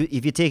know, if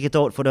you take it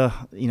out for the,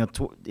 you know,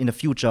 in the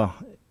future,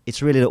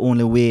 it's really the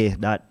only way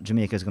that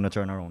Jamaica is going to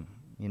turn around.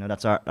 You know,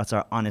 that's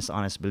our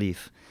honest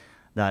belief,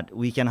 that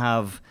we can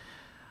have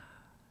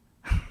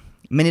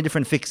many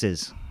different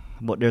fixes,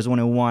 but there's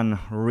only one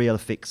real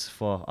fix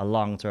for a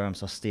long-term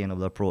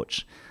sustainable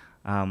approach,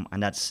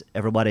 and that's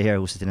everybody here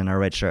who's sitting in a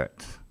red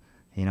shirt.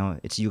 You know,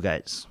 it's you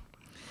guys.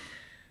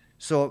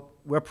 So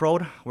we're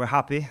proud, we're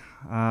happy.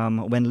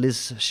 When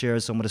Liz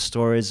shares some of the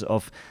stories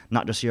of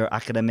not just your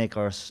academic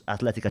or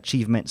athletic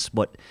achievements,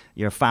 but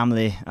your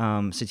family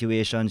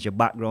situations, your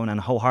background, and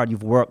how hard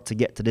you've worked to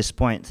get to this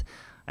point,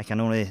 I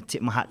can only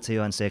tip my hat to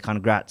you and say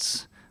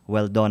congrats,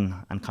 well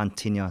done, and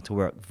continue to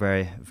work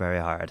very, very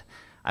hard.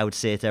 I would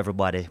say to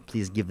everybody,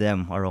 please give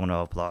them a round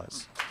of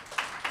applause.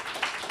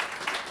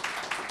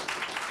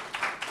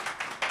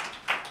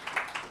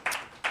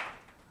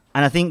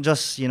 And I think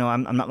just, you know,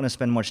 I'm not going to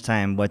spend much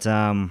time, but,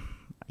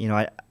 you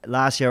know,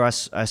 last year I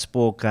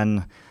spoke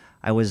and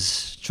I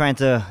was trying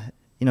to,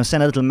 you know,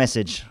 send a little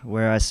message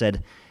where I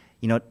said,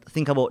 you know,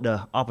 think about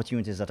the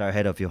opportunities that are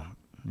ahead of you.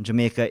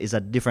 Jamaica is a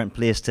different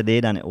place today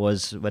than it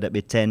was, whether it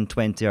be 10,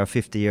 20, or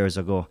 50 years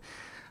ago.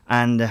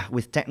 And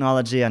with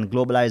technology and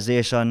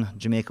globalization,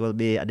 Jamaica will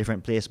be a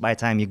different place by the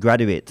time you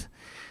graduate.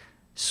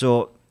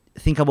 So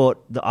think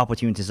about the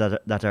opportunities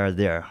that are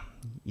there.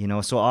 You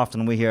know, so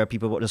often we hear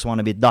people just want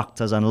to be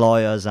doctors and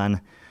lawyers and,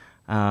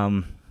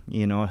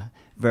 you know,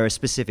 very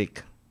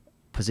specific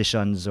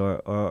positions,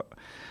 or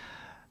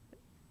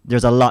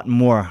there's a lot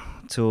more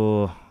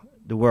to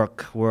the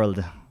work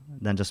world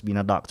than just being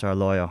a doctor or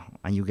lawyer,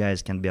 and you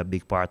guys can be a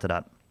big part of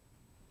that.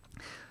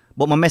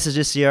 But my message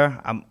this year,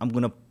 I'm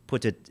going to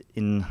put it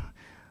in,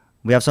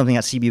 we have something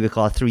at CB we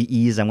call 3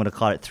 E's. I'm going to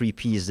call it 3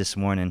 P's this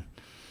morning.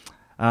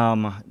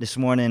 This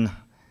morning,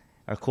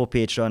 our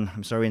co-patron,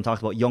 Mr. Rain,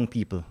 talked about young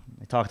people.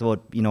 He talked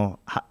about, you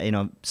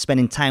know,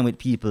 spending time with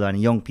people,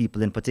 and young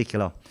people in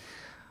particular.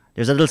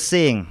 There's a little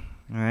saying,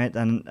 all right,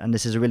 and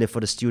this is really for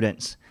the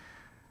students.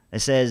 It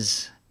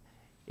says,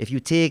 if you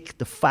take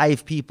the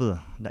 5 people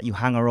that you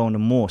hang around the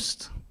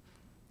most,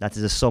 that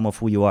is the sum of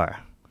who you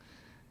are.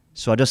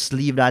 So I just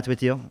leave that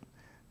with you.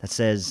 That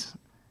says,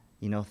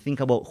 you know, think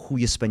about who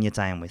you spend your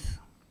time with.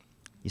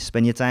 You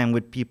spend your time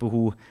with people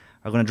who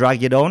are going to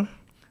drag you down,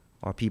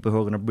 or people who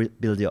are going to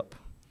build you up.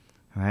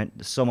 All right?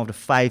 The sum of the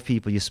 5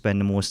 people you spend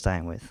the most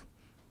time with.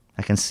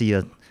 I can see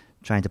you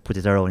trying to put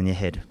it around in your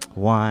head.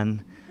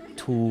 1,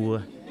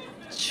 2,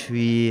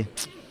 3.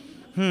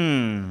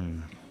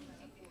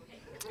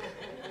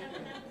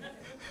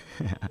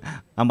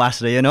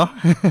 Ambassador, you know.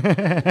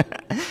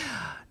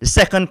 The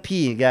second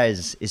P,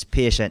 guys, is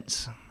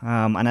patience.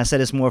 And I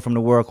said this more from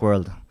the work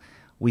world.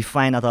 We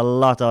find that a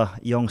lot of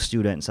young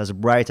students, as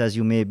bright as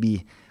you may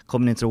be,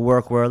 coming into the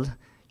work world,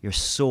 you're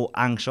so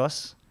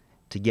anxious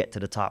to get to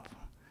the top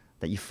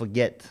that you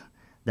forget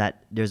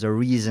that there's a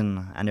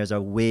reason and there's a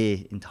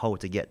way in how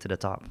to get to the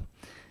top.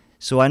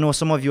 So I know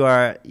some of you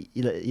are,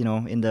 you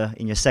know,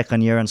 in your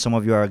second year, and some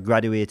of you are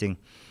graduating,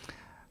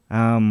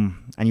 and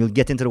you'll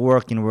get into the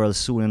working world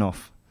soon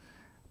enough.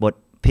 But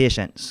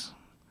patience.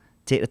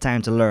 Take the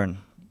time to learn.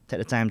 Take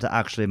the time to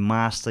actually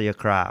master your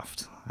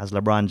craft, as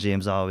LeBron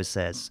James always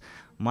says.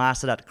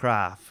 Master that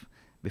craft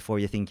before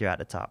you think you're at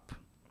the top.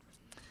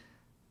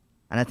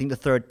 And I think the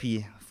third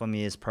P for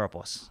me is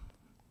purpose.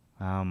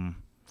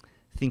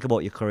 Think about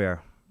your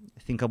career.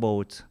 Think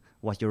about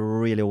what you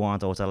really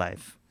want out of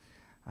life.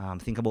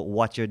 Think about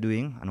what you're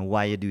doing and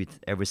why you do it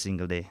every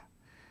single day.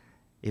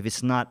 If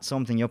it's not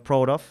something you're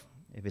proud of,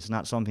 if it's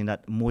not something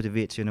that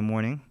motivates you in the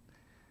morning,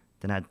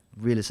 then I'd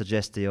really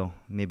suggest to you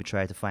maybe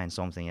try to find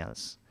something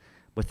else.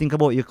 But think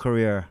about your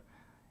career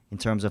in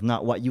terms of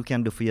not what you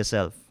can do for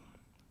yourself,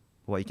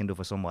 but what you can do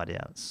for somebody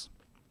else.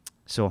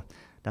 So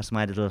that's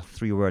my little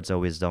 3 words of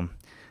wisdom.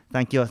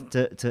 Thank you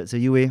to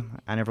UWI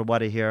and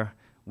everybody here.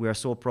 We are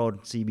so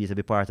proud, CB, to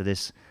be part of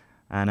this.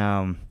 And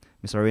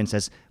Mr. Rain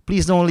says,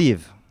 please don't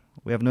leave.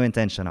 We have no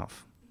intention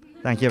of.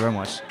 Thank you very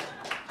much.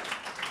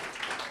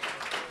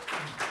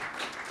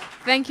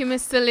 Thank you,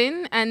 Mr.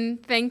 Lin,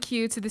 and thank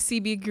you to the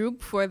CB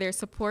Group for their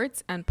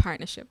support and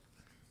partnership.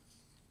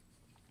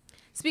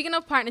 Speaking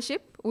of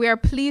partnership, we are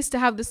pleased to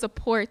have the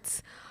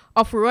support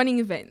of Running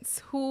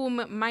Events,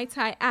 whom, might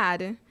I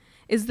add,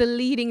 is the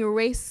leading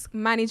race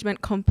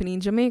management company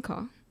in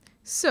Jamaica.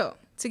 So,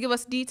 to give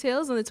us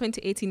details on the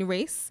 2018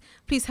 race,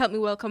 please help me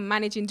welcome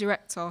Managing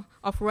Director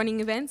of Running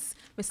Events,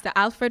 Mr.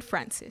 Alfred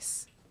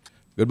Francis.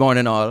 Good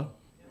morning, all.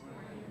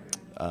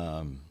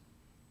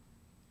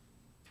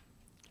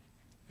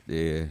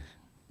 The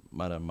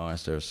Madam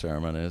Master of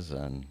Ceremonies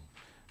and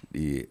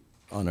the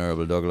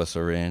Honorable Douglas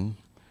Orain,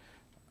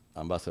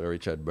 Ambassador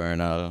Richard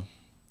Bernal,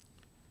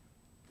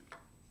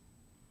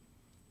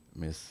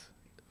 Miss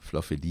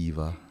Fluffy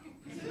Diva.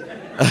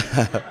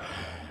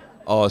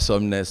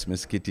 Awesomeness,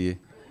 Miss Kitty,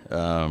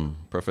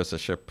 Professor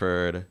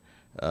Shepherd,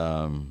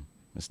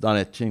 Miss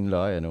Donette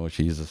Chinloy, I know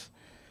she's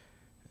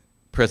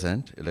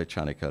present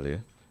electronically,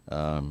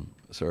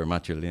 Sir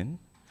Matthew Lynn.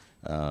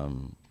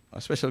 A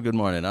special good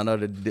morning,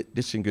 another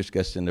distinguished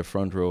guest in the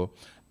front row,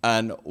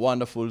 and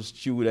wonderful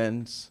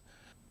students,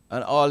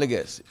 and all the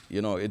guests.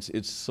 You know,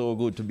 it's so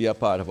good to be a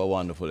part of a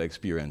wonderful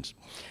experience.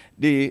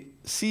 The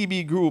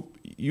CB group,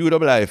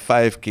 UWI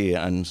 5K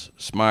and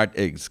Smart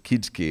Eggs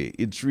Kids K,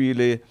 it's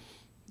really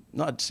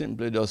not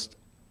simply just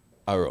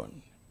a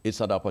run. It's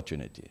an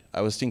opportunity.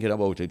 I was thinking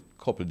about it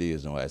a couple of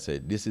days now. I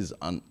said, this is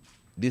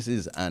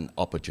an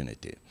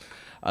opportunity.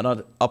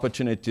 An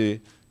opportunity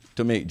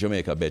to make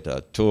Jamaica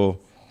better, to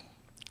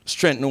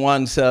strengthen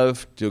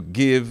oneself, to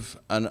give,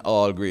 and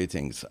all great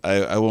things.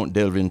 I won't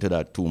delve into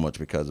that too much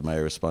because of my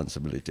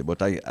responsibility,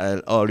 but I'll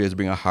always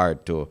bring a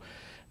heart to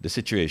the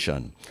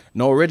situation.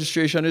 Now,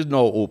 registration is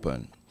now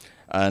open,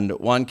 and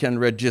one can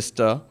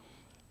register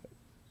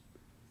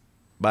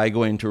by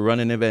going to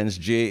Running Events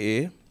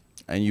JA,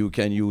 and you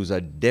can use a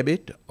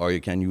debit or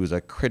you can use a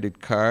credit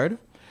card,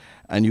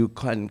 and you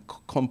can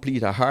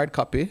complete a hard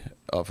copy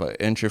of an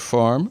entry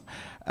form,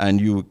 and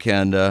you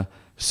can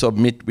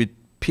submit with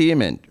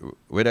payment,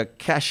 whether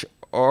cash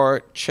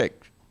or check,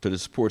 to the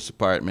sports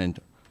department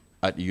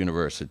at the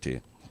university.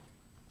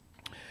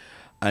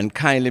 And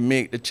kindly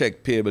make the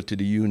check payable to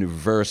the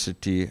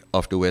University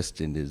of the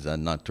West Indies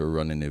and not to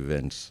Running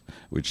Events,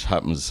 which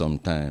happens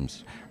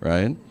sometimes,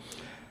 right?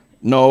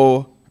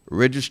 Now,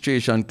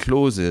 registration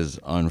closes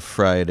on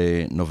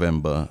Friday,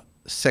 November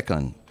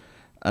 2nd.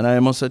 And I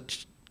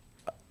must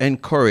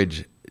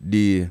encourage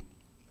the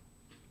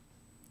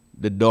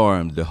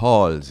dorms, the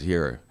halls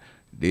here.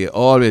 They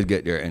always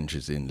get their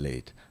entries in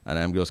late. And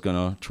I'm just going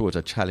to throw out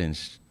a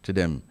challenge to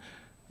them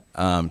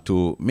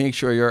to make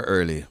sure you're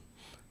early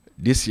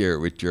this year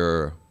with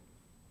your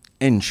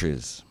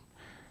entries.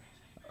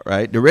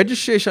 Right? The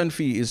registration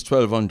fee is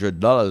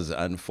 $1,200,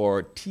 and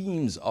for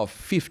teams of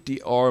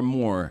 50 or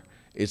more,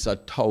 it's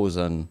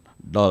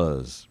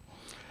 $1,000.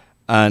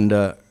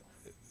 And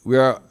we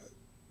are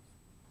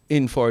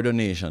in for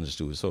donations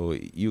too. So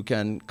you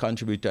can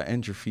contribute an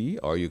entry fee,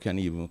 or you can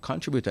even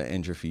contribute an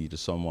entry fee to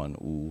someone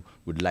who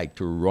would like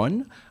to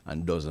run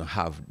and doesn't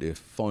have the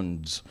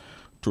funds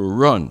to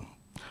run.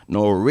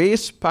 Now,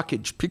 race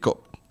package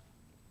pickup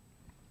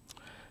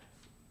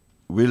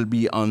will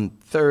be on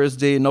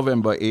Thursday,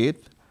 November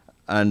 8th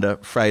and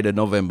Friday,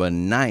 November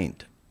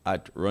 9th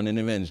at Running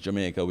Events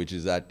Jamaica, which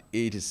is at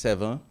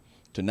 87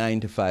 to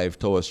 95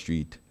 Tower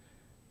Street,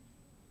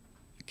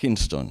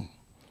 Kingston.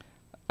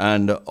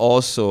 And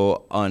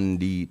also on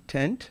the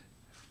 10th,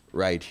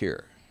 right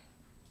here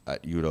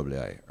at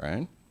UWI,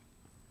 right?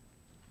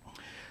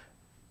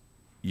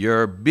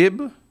 Your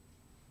bib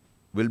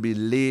will be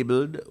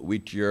labeled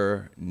with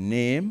your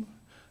name,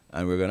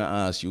 and we're gonna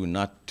ask you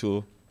not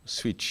to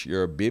switch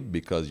your bib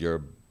because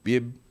your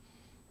bib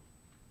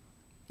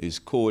is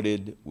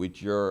coded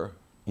with your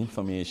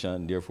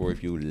information. Therefore,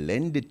 if you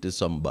lend it to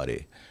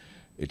somebody,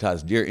 it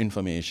has their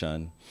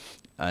information,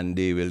 and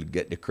they will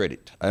get the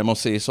credit. I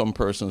must say some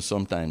persons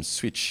sometimes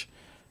switch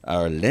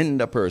or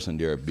lend a person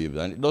their bib,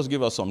 and it does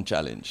give us some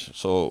challenge.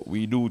 So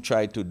we do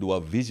try to do a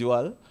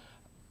visual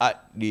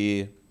at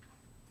the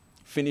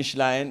finish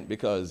line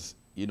because,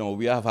 you know,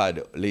 we have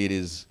had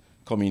ladies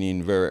coming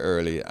in very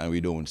early and we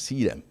don't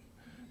see them.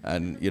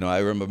 And, you know, I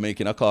remember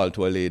making a call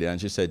to a lady and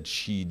she said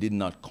she did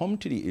not come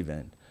to the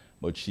event,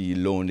 but she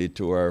loaned it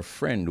to her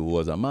friend who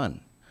was a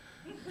man.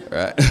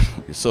 Right?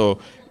 So,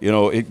 you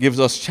know, it gives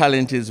us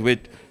challenges with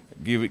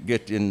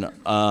getting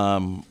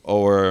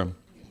our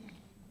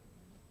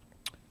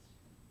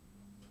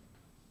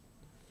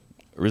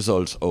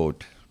results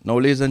out. Now,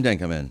 ladies and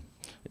gentlemen,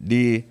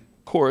 the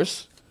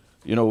course,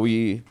 you know,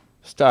 we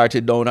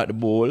started down at the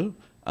bowl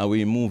and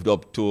we moved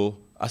up to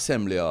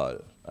Assembly Hall.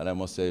 And I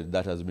must say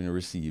that has been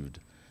received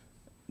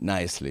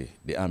nicely.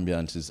 The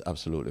ambience is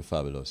absolutely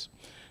fabulous.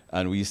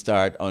 And we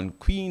start on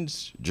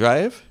Queens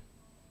Drive,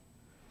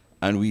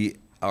 and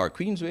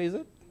Queensway, is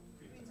it?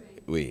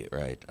 Way,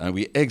 right. And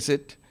we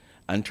exit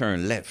and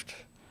turn left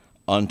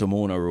onto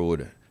Mona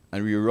Road,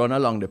 and we run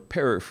along the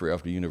periphery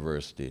of the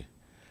university,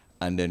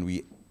 and then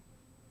we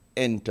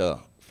enter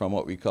from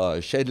what we call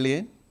Shed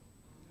Lane,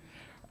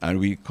 and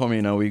we come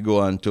in and we go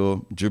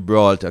onto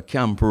Gibraltar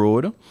Camp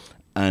Road,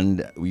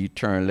 and we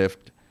turn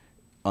left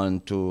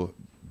onto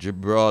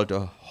Gibraltar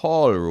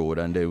Hall Road,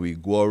 and then we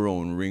go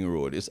around Ring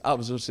Road. It's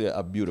absolutely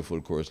a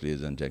beautiful course,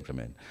 ladies and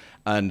gentlemen.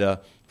 And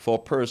for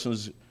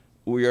persons,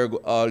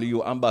 all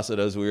you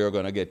ambassadors, we are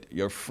going to get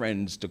your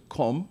friends to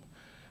come.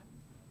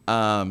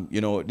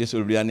 You know, this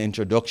will be an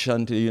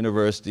introduction to the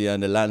university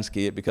and the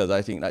landscape, because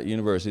I think that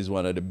university is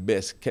one of the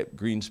best kept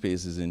green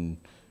spaces in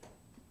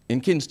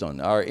Kingston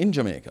or in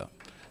Jamaica.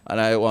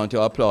 And I want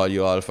to applaud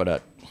you all for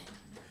that.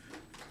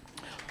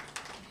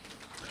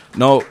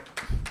 Now,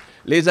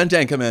 ladies and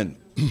gentlemen,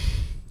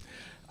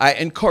 I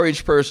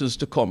encourage persons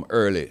to come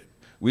early.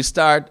 We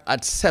start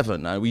at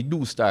 7, and we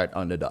do start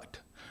on the dot,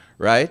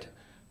 right?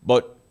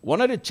 But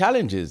one of the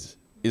challenges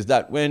is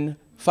that when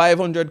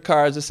 500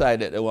 cars decide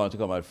that they want to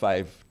come at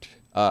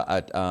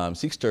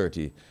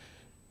 6:30,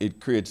 it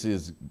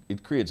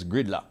creates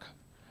gridlock.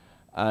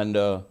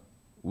 And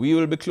we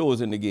will be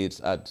closing the gates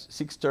at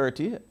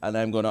 6:30, and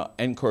I'm going to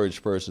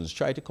encourage persons,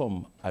 try to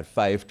come at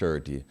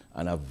 5:30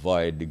 and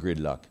avoid the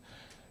gridlock,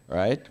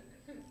 right?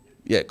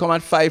 Yeah, come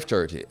at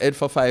 5:30, head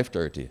for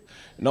 5:30.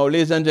 Now,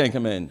 ladies and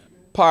gentlemen,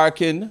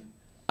 parking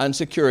and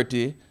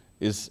security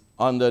is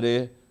under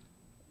the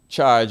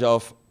charge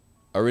of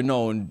a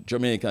renowned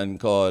Jamaican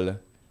called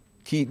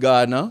Keith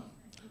Gardner.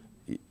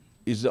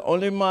 He's the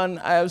only man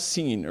I have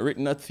seen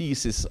written a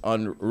thesis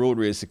on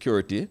roadway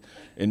security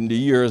in the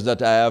years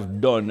that I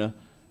have done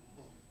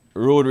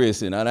road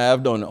racing, and I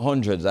have done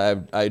hundreds. I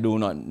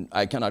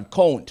cannot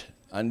count.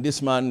 And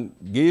this man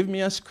gave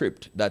me a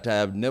script that I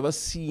have never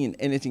seen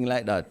anything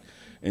like that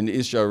in the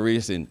history of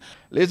racing.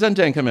 Ladies and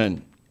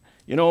gentlemen,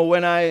 you know,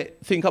 when I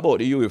think about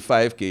the UWI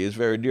 5K, it's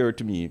very dear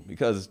to me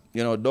because,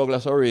 you know,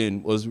 Douglas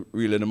O'Rain was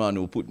really the man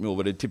who put me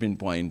over the tipping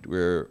point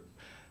where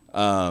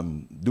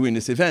doing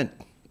this event.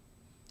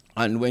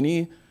 And when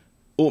he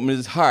opened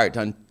his heart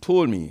and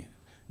told me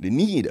the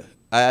need,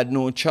 I had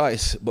no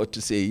choice but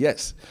to say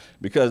yes,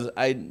 because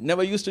I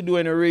never used to do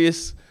any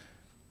race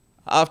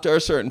after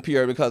a certain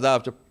period because I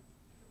have to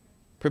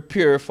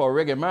prepare for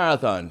reggae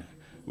marathon,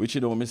 which,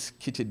 you know, Miss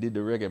Kitty did the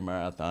reggae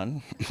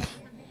marathon.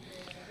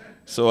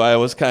 So I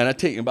was kind of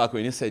taken back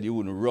when he said you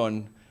wouldn't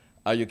run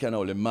or you can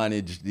only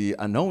manage the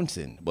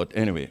announcing. But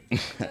anyway,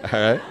 all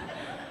right.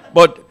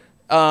 But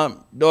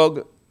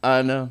Doug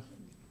and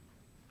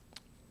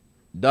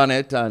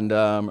Donette and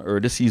her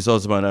deceased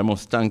husband, I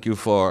must thank you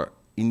for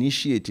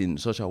initiating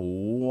such a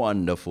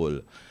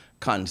wonderful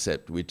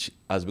concept which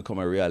has become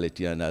a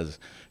reality and has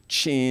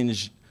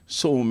changed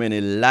so many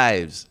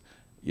lives,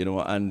 you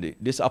know, and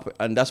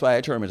that's why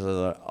I term it as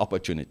an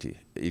opportunity.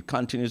 It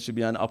continues to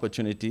be an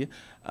opportunity,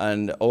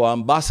 and our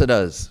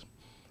ambassadors,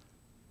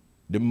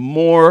 the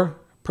more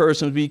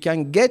persons we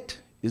can get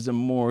is the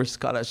more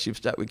scholarships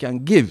that we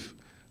can give.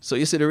 So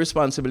you see the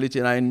responsibility,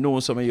 and I know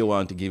some of you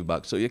want to give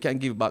back, so you can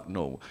give back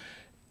now.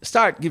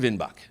 Start giving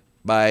back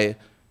by,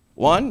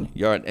 one,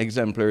 you're an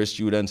exemplary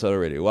student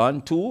already.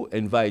 One, two,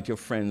 invite your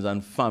friends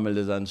and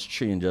families and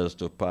strangers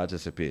to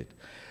participate.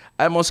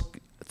 I must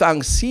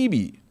thank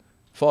CB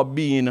for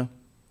being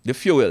the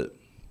fuel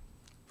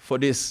for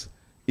this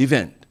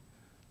event.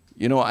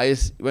 You know,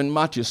 when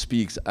Matthew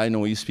speaks, I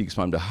know he speaks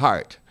from the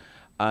heart.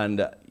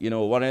 And, you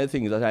know, one of the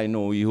things that I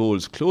know he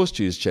holds close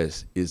to his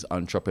chest is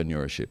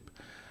entrepreneurship.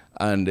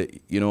 And,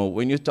 you know,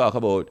 when you talk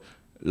about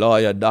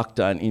lawyer,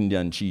 doctor, and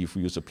Indian chief,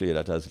 we used to play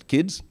that as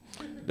kids.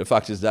 The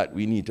fact is that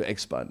we need to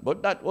expand.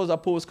 But that was a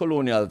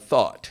post-colonial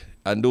thought,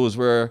 and those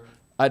were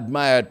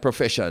admired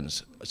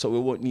professions, so we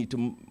won't need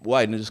to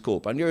widen the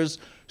scope. And there's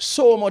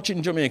so much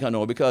in Jamaica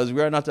now because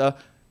we are not a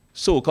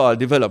so-called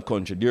developed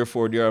country.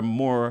 Therefore, there are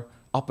more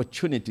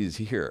opportunities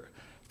here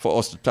for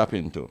us to tap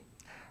into.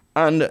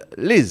 And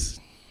Liz,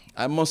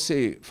 I must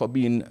say, for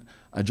being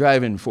a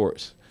driving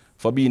force,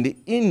 for being the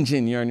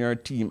engineer in your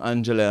team,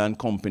 Angela and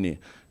company,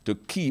 to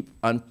keep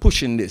on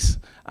pushing this.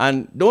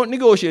 And don't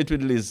negotiate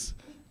with Liz,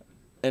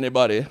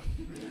 anybody.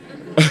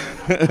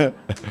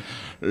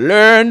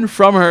 Learn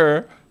from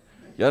her.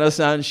 You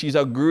understand? She's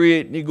a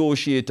great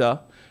negotiator,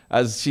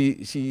 as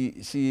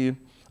she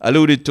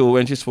alluded to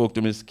when she spoke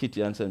to Miss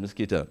Kitty and said,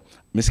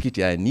 Miss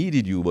Kitty, I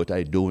needed you, but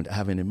I don't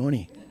have any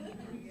money.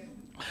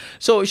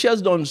 So she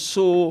has done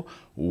so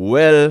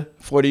well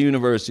for the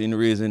university in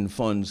raising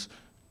funds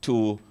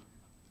to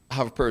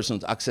have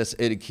persons access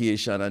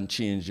education and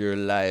change their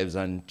lives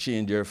and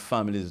change their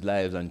families'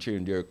 lives and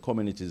change their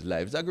communities'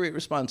 lives. It's a great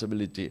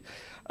responsibility,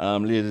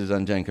 ladies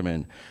and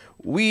gentlemen.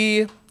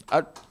 We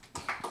are...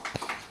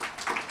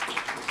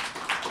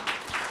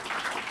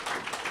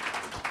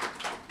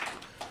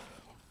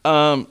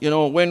 you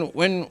know,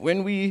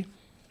 when we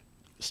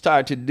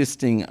started this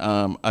thing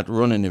at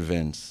running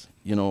events,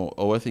 you know,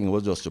 our thing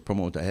was just to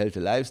promote a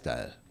healthy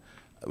lifestyle,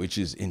 which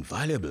is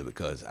invaluable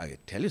because I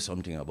tell you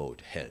something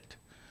about health.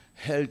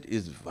 Health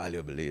is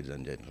valuable, ladies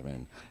and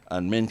gentlemen,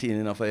 and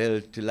maintaining of a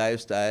healthy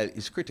lifestyle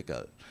is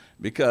critical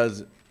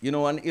because, you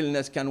know, an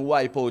illness can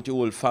wipe out your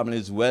whole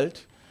family's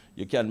wealth.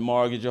 You can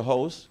mortgage your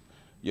house,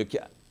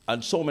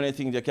 and so many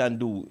things you can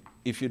do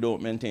if you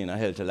don't maintain a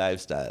healthy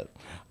lifestyle.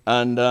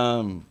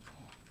 And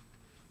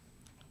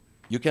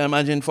you can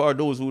imagine for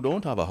those who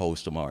don't have a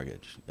house to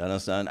mortgage, you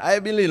understand? I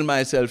believe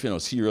myself, you know,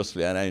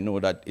 seriously, and I know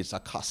that it's a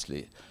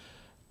costly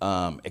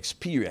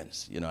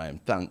experience. You know, I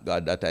thank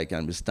God that I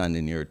can be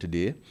standing here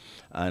today,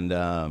 and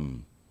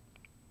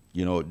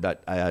you know,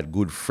 that I had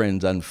good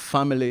friends and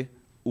family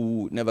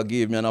who never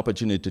gave me an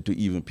opportunity to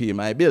even pay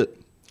my bill.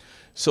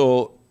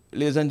 So,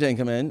 ladies and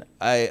gentlemen,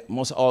 I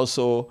must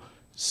also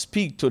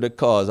speak to the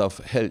cause of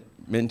health,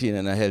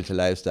 maintaining a healthy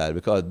lifestyle,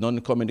 because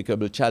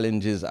non-communicable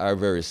challenges are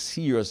very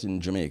serious in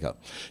Jamaica.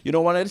 You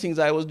know, one of the things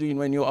I was doing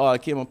when you all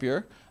came up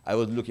here, I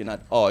was looking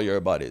at all your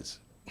bodies.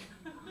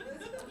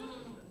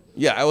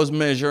 Yeah, I was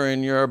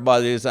measuring your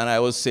bodies, and I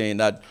was saying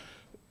that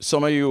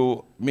some of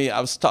you may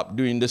have stopped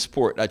doing the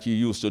sport that you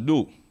used to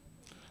do.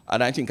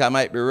 And I think I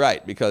might be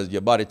right because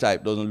your body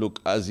type doesn't look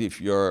as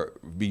if you're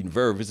being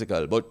very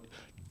physical. But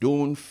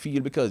don't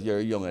feel because you're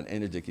young and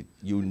energetic.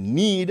 You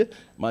need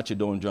Matthew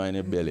don't join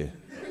your belly.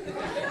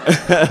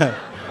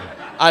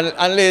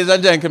 and ladies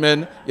and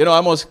gentlemen, you know,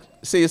 I must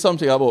say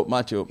something about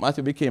Matthew.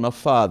 Matthew became a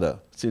father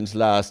since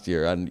last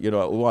year. And, you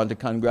know, we want to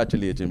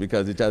congratulate him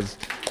because it has,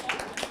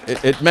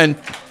 it meant,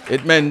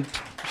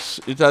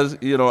 it has,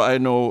 you know, I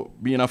know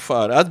being a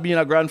father, as being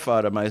a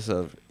grandfather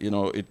myself, you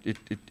know,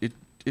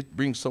 it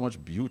brings so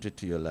much beauty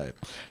to your life.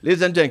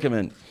 Ladies and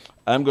gentlemen,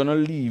 I'm going to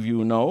leave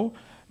you now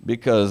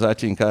because I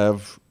think I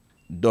have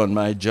done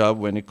my job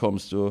when it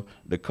comes to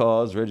the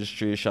cars,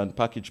 registration,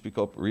 package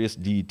pickup, race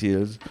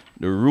details,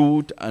 the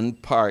route,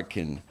 and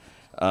parking.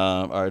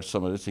 Are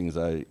some of the things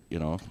I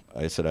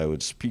said I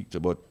would speak to,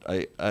 but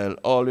I'll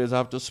always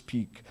have to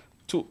speak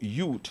to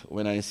youth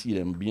when I see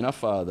them. Being a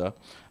father,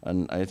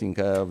 and I think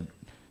I have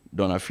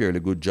done a fairly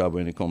good job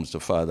when it comes to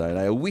father, and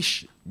I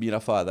wish, being a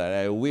father, and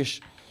I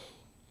wish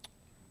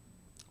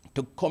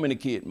to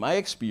communicate my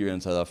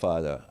experience as a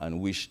father and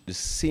wish the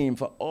same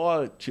for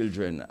all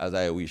children as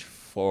I wish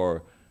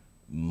for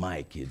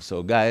my kids.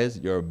 So guys,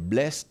 you're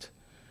blessed,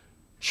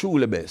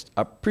 truly blessed.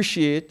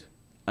 Appreciate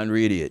and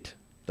radiate.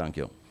 Thank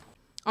you.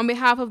 On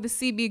behalf of the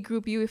CB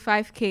Group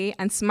UE5K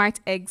and Smart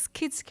Eggs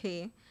Kids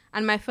K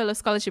and my fellow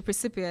scholarship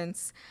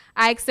recipients,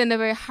 I extend a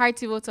very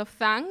hearty vote of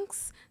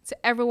thanks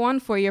to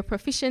everyone for your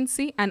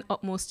proficiency and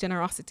utmost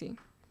generosity.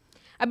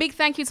 A big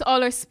thank you to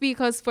all our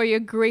speakers for your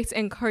great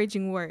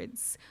encouraging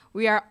words.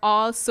 We are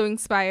all so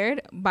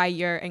inspired by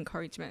your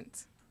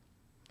encouragement.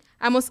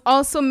 I must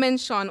also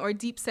mention our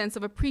deep sense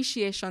of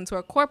appreciation to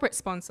our corporate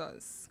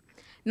sponsors: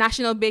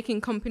 National Baking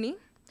Company,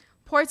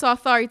 Port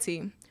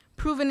Authority,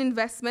 Proven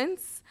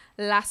Investments,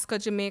 Lasco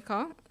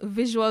Jamaica,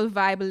 Visual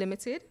Vibe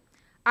Limited,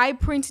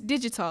 iPrint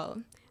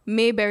Digital,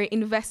 Mayberry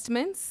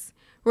Investments,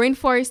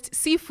 Rainforest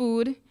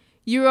Seafood,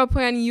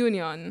 European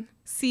Union,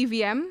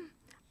 CVM,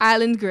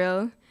 Island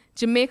Grill,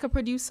 Jamaica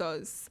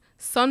Producers,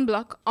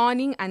 Sunblock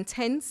Awning and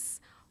Tents,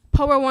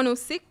 Power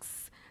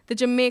 106, the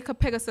Jamaica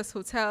Pegasus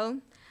Hotel,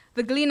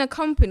 the Gleaner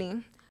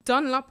Company,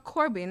 Dunlop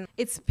Corbin,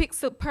 It's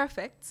Pixel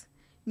Perfect,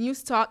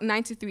 News Talk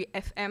 93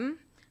 FM,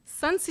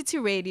 Sun City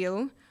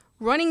Radio,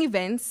 Running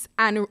Events,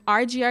 and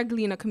RGR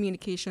Gleaner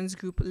Communications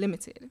Group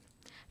Limited.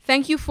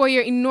 Thank you for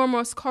your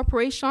enormous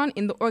cooperation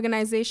in the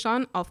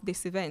organization of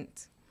this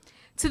event.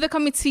 To the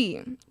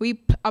committee, we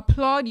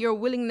applaud your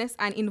willingness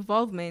and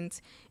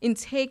involvement in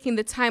taking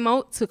the time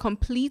out to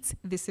complete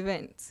this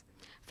event.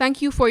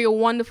 Thank you for your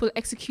wonderful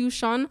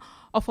execution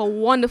of a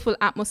wonderful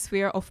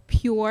atmosphere of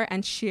pure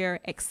and sheer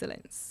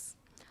excellence.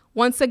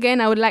 Once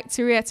again, I would like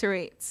to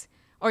reiterate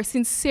our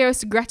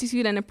sincerest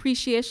gratitude and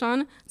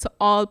appreciation to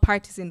all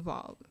parties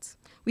involved.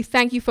 We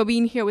thank you for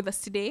being here with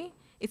us today.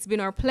 It's been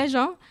our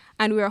pleasure,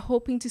 and we are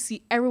hoping to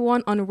see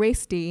everyone on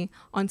race day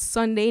on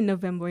Sunday,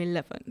 November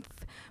 11th.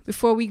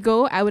 Before we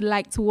go, I would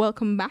like to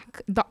welcome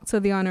back Dr.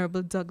 the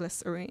Honorable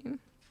Douglas Orain.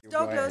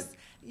 Douglas,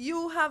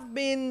 you have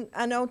been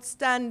an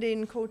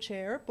outstanding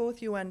co-chair,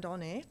 both you and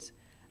Donette.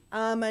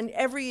 And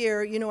every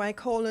year, you know, I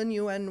call on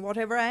you, and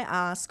whatever I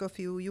ask of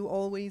you, you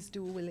always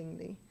do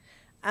willingly.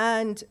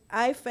 And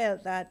I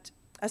felt that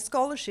a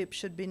scholarship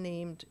should be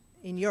named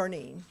in your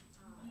name,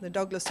 the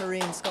Douglas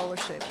Orain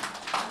Scholarship.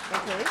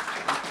 Okay?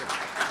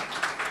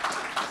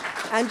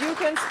 And you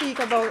can speak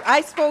about,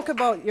 I spoke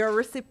about your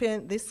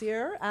recipient this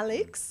year,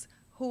 Alex,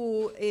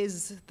 who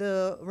is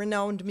the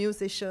renowned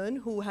musician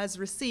who has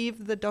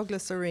received the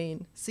Douglas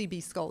Orain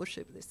CB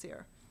Scholarship this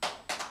year.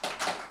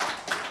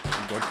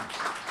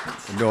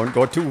 Don't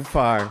go too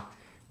far.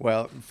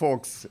 Well,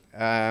 folks,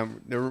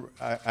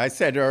 I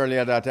said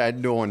earlier that I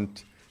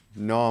don't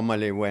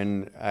normally,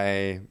 when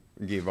I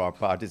give or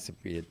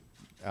participate,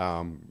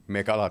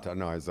 make a lot of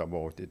noise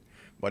about it.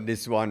 But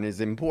this one is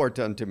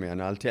important to me,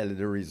 and I'll tell you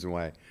the reason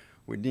why.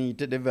 We need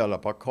to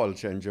develop a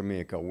culture in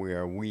Jamaica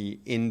where we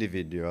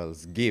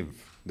individuals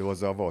give,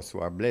 those of us who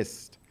are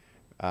blessed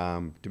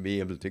to be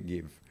able to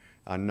give,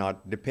 and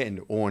not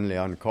depend only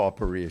on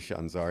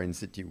corporations or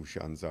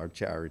institutions or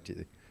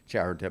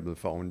charitable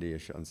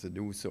foundations to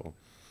do so.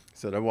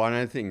 So one of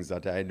the things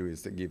that I do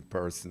is to give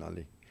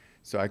personally.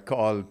 So I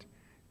called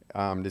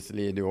this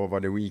lady over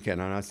the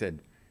weekend, and I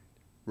said,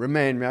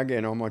 remind me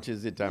again how much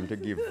is it time to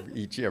give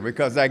each year,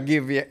 because I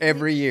give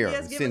every year. He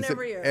has given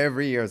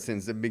Every year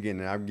since the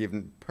beginning. I've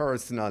given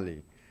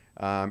personally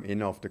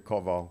enough to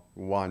cover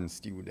one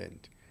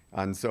student.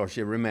 And so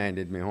she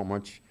reminded me how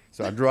much.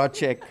 So I drew a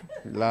check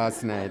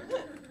last night,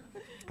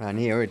 and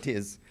here it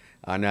is.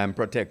 And I'm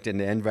protecting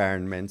the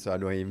environment, so I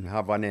don't even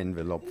have an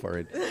envelope for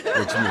it,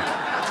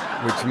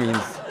 which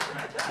means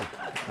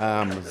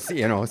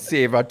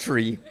save a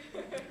tree.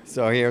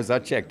 So here's a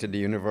check to the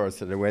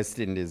University of the West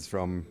Indies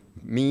from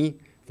me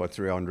for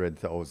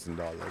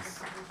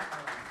 $300,000.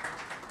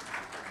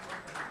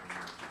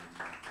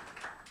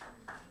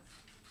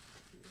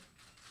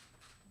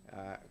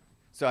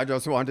 So I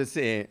just want to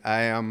say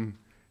I am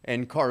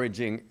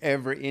encouraging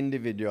every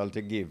individual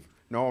to give.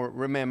 Now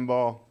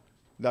remember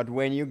that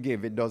when you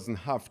give, it doesn't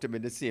have to be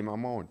the same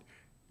amount.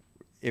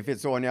 if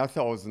it's only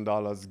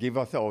 $1,000, give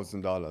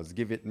 $1,000.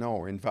 Give it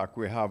now. In fact,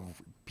 we have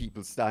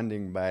people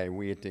standing by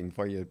waiting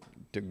for you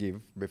to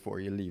give before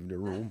you leave the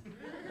room.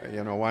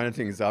 You know, one of the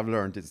things I've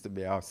learned is to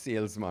be a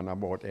salesman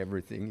about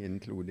everything,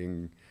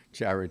 including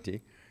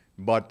charity.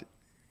 But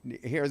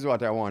here's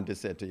what I want to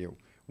say to you.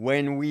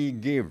 When we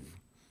give,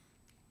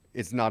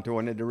 it's not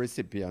only the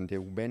recipient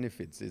who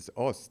benefits, it's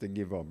us to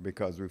give up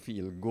because we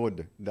feel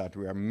good that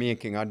we are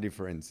making a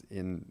difference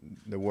in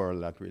the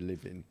world that we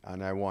live in.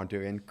 And I want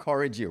to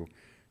encourage you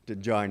to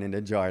join in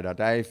the joy that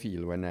I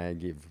feel when I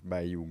give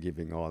by you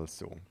giving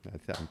also. I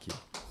thank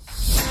you.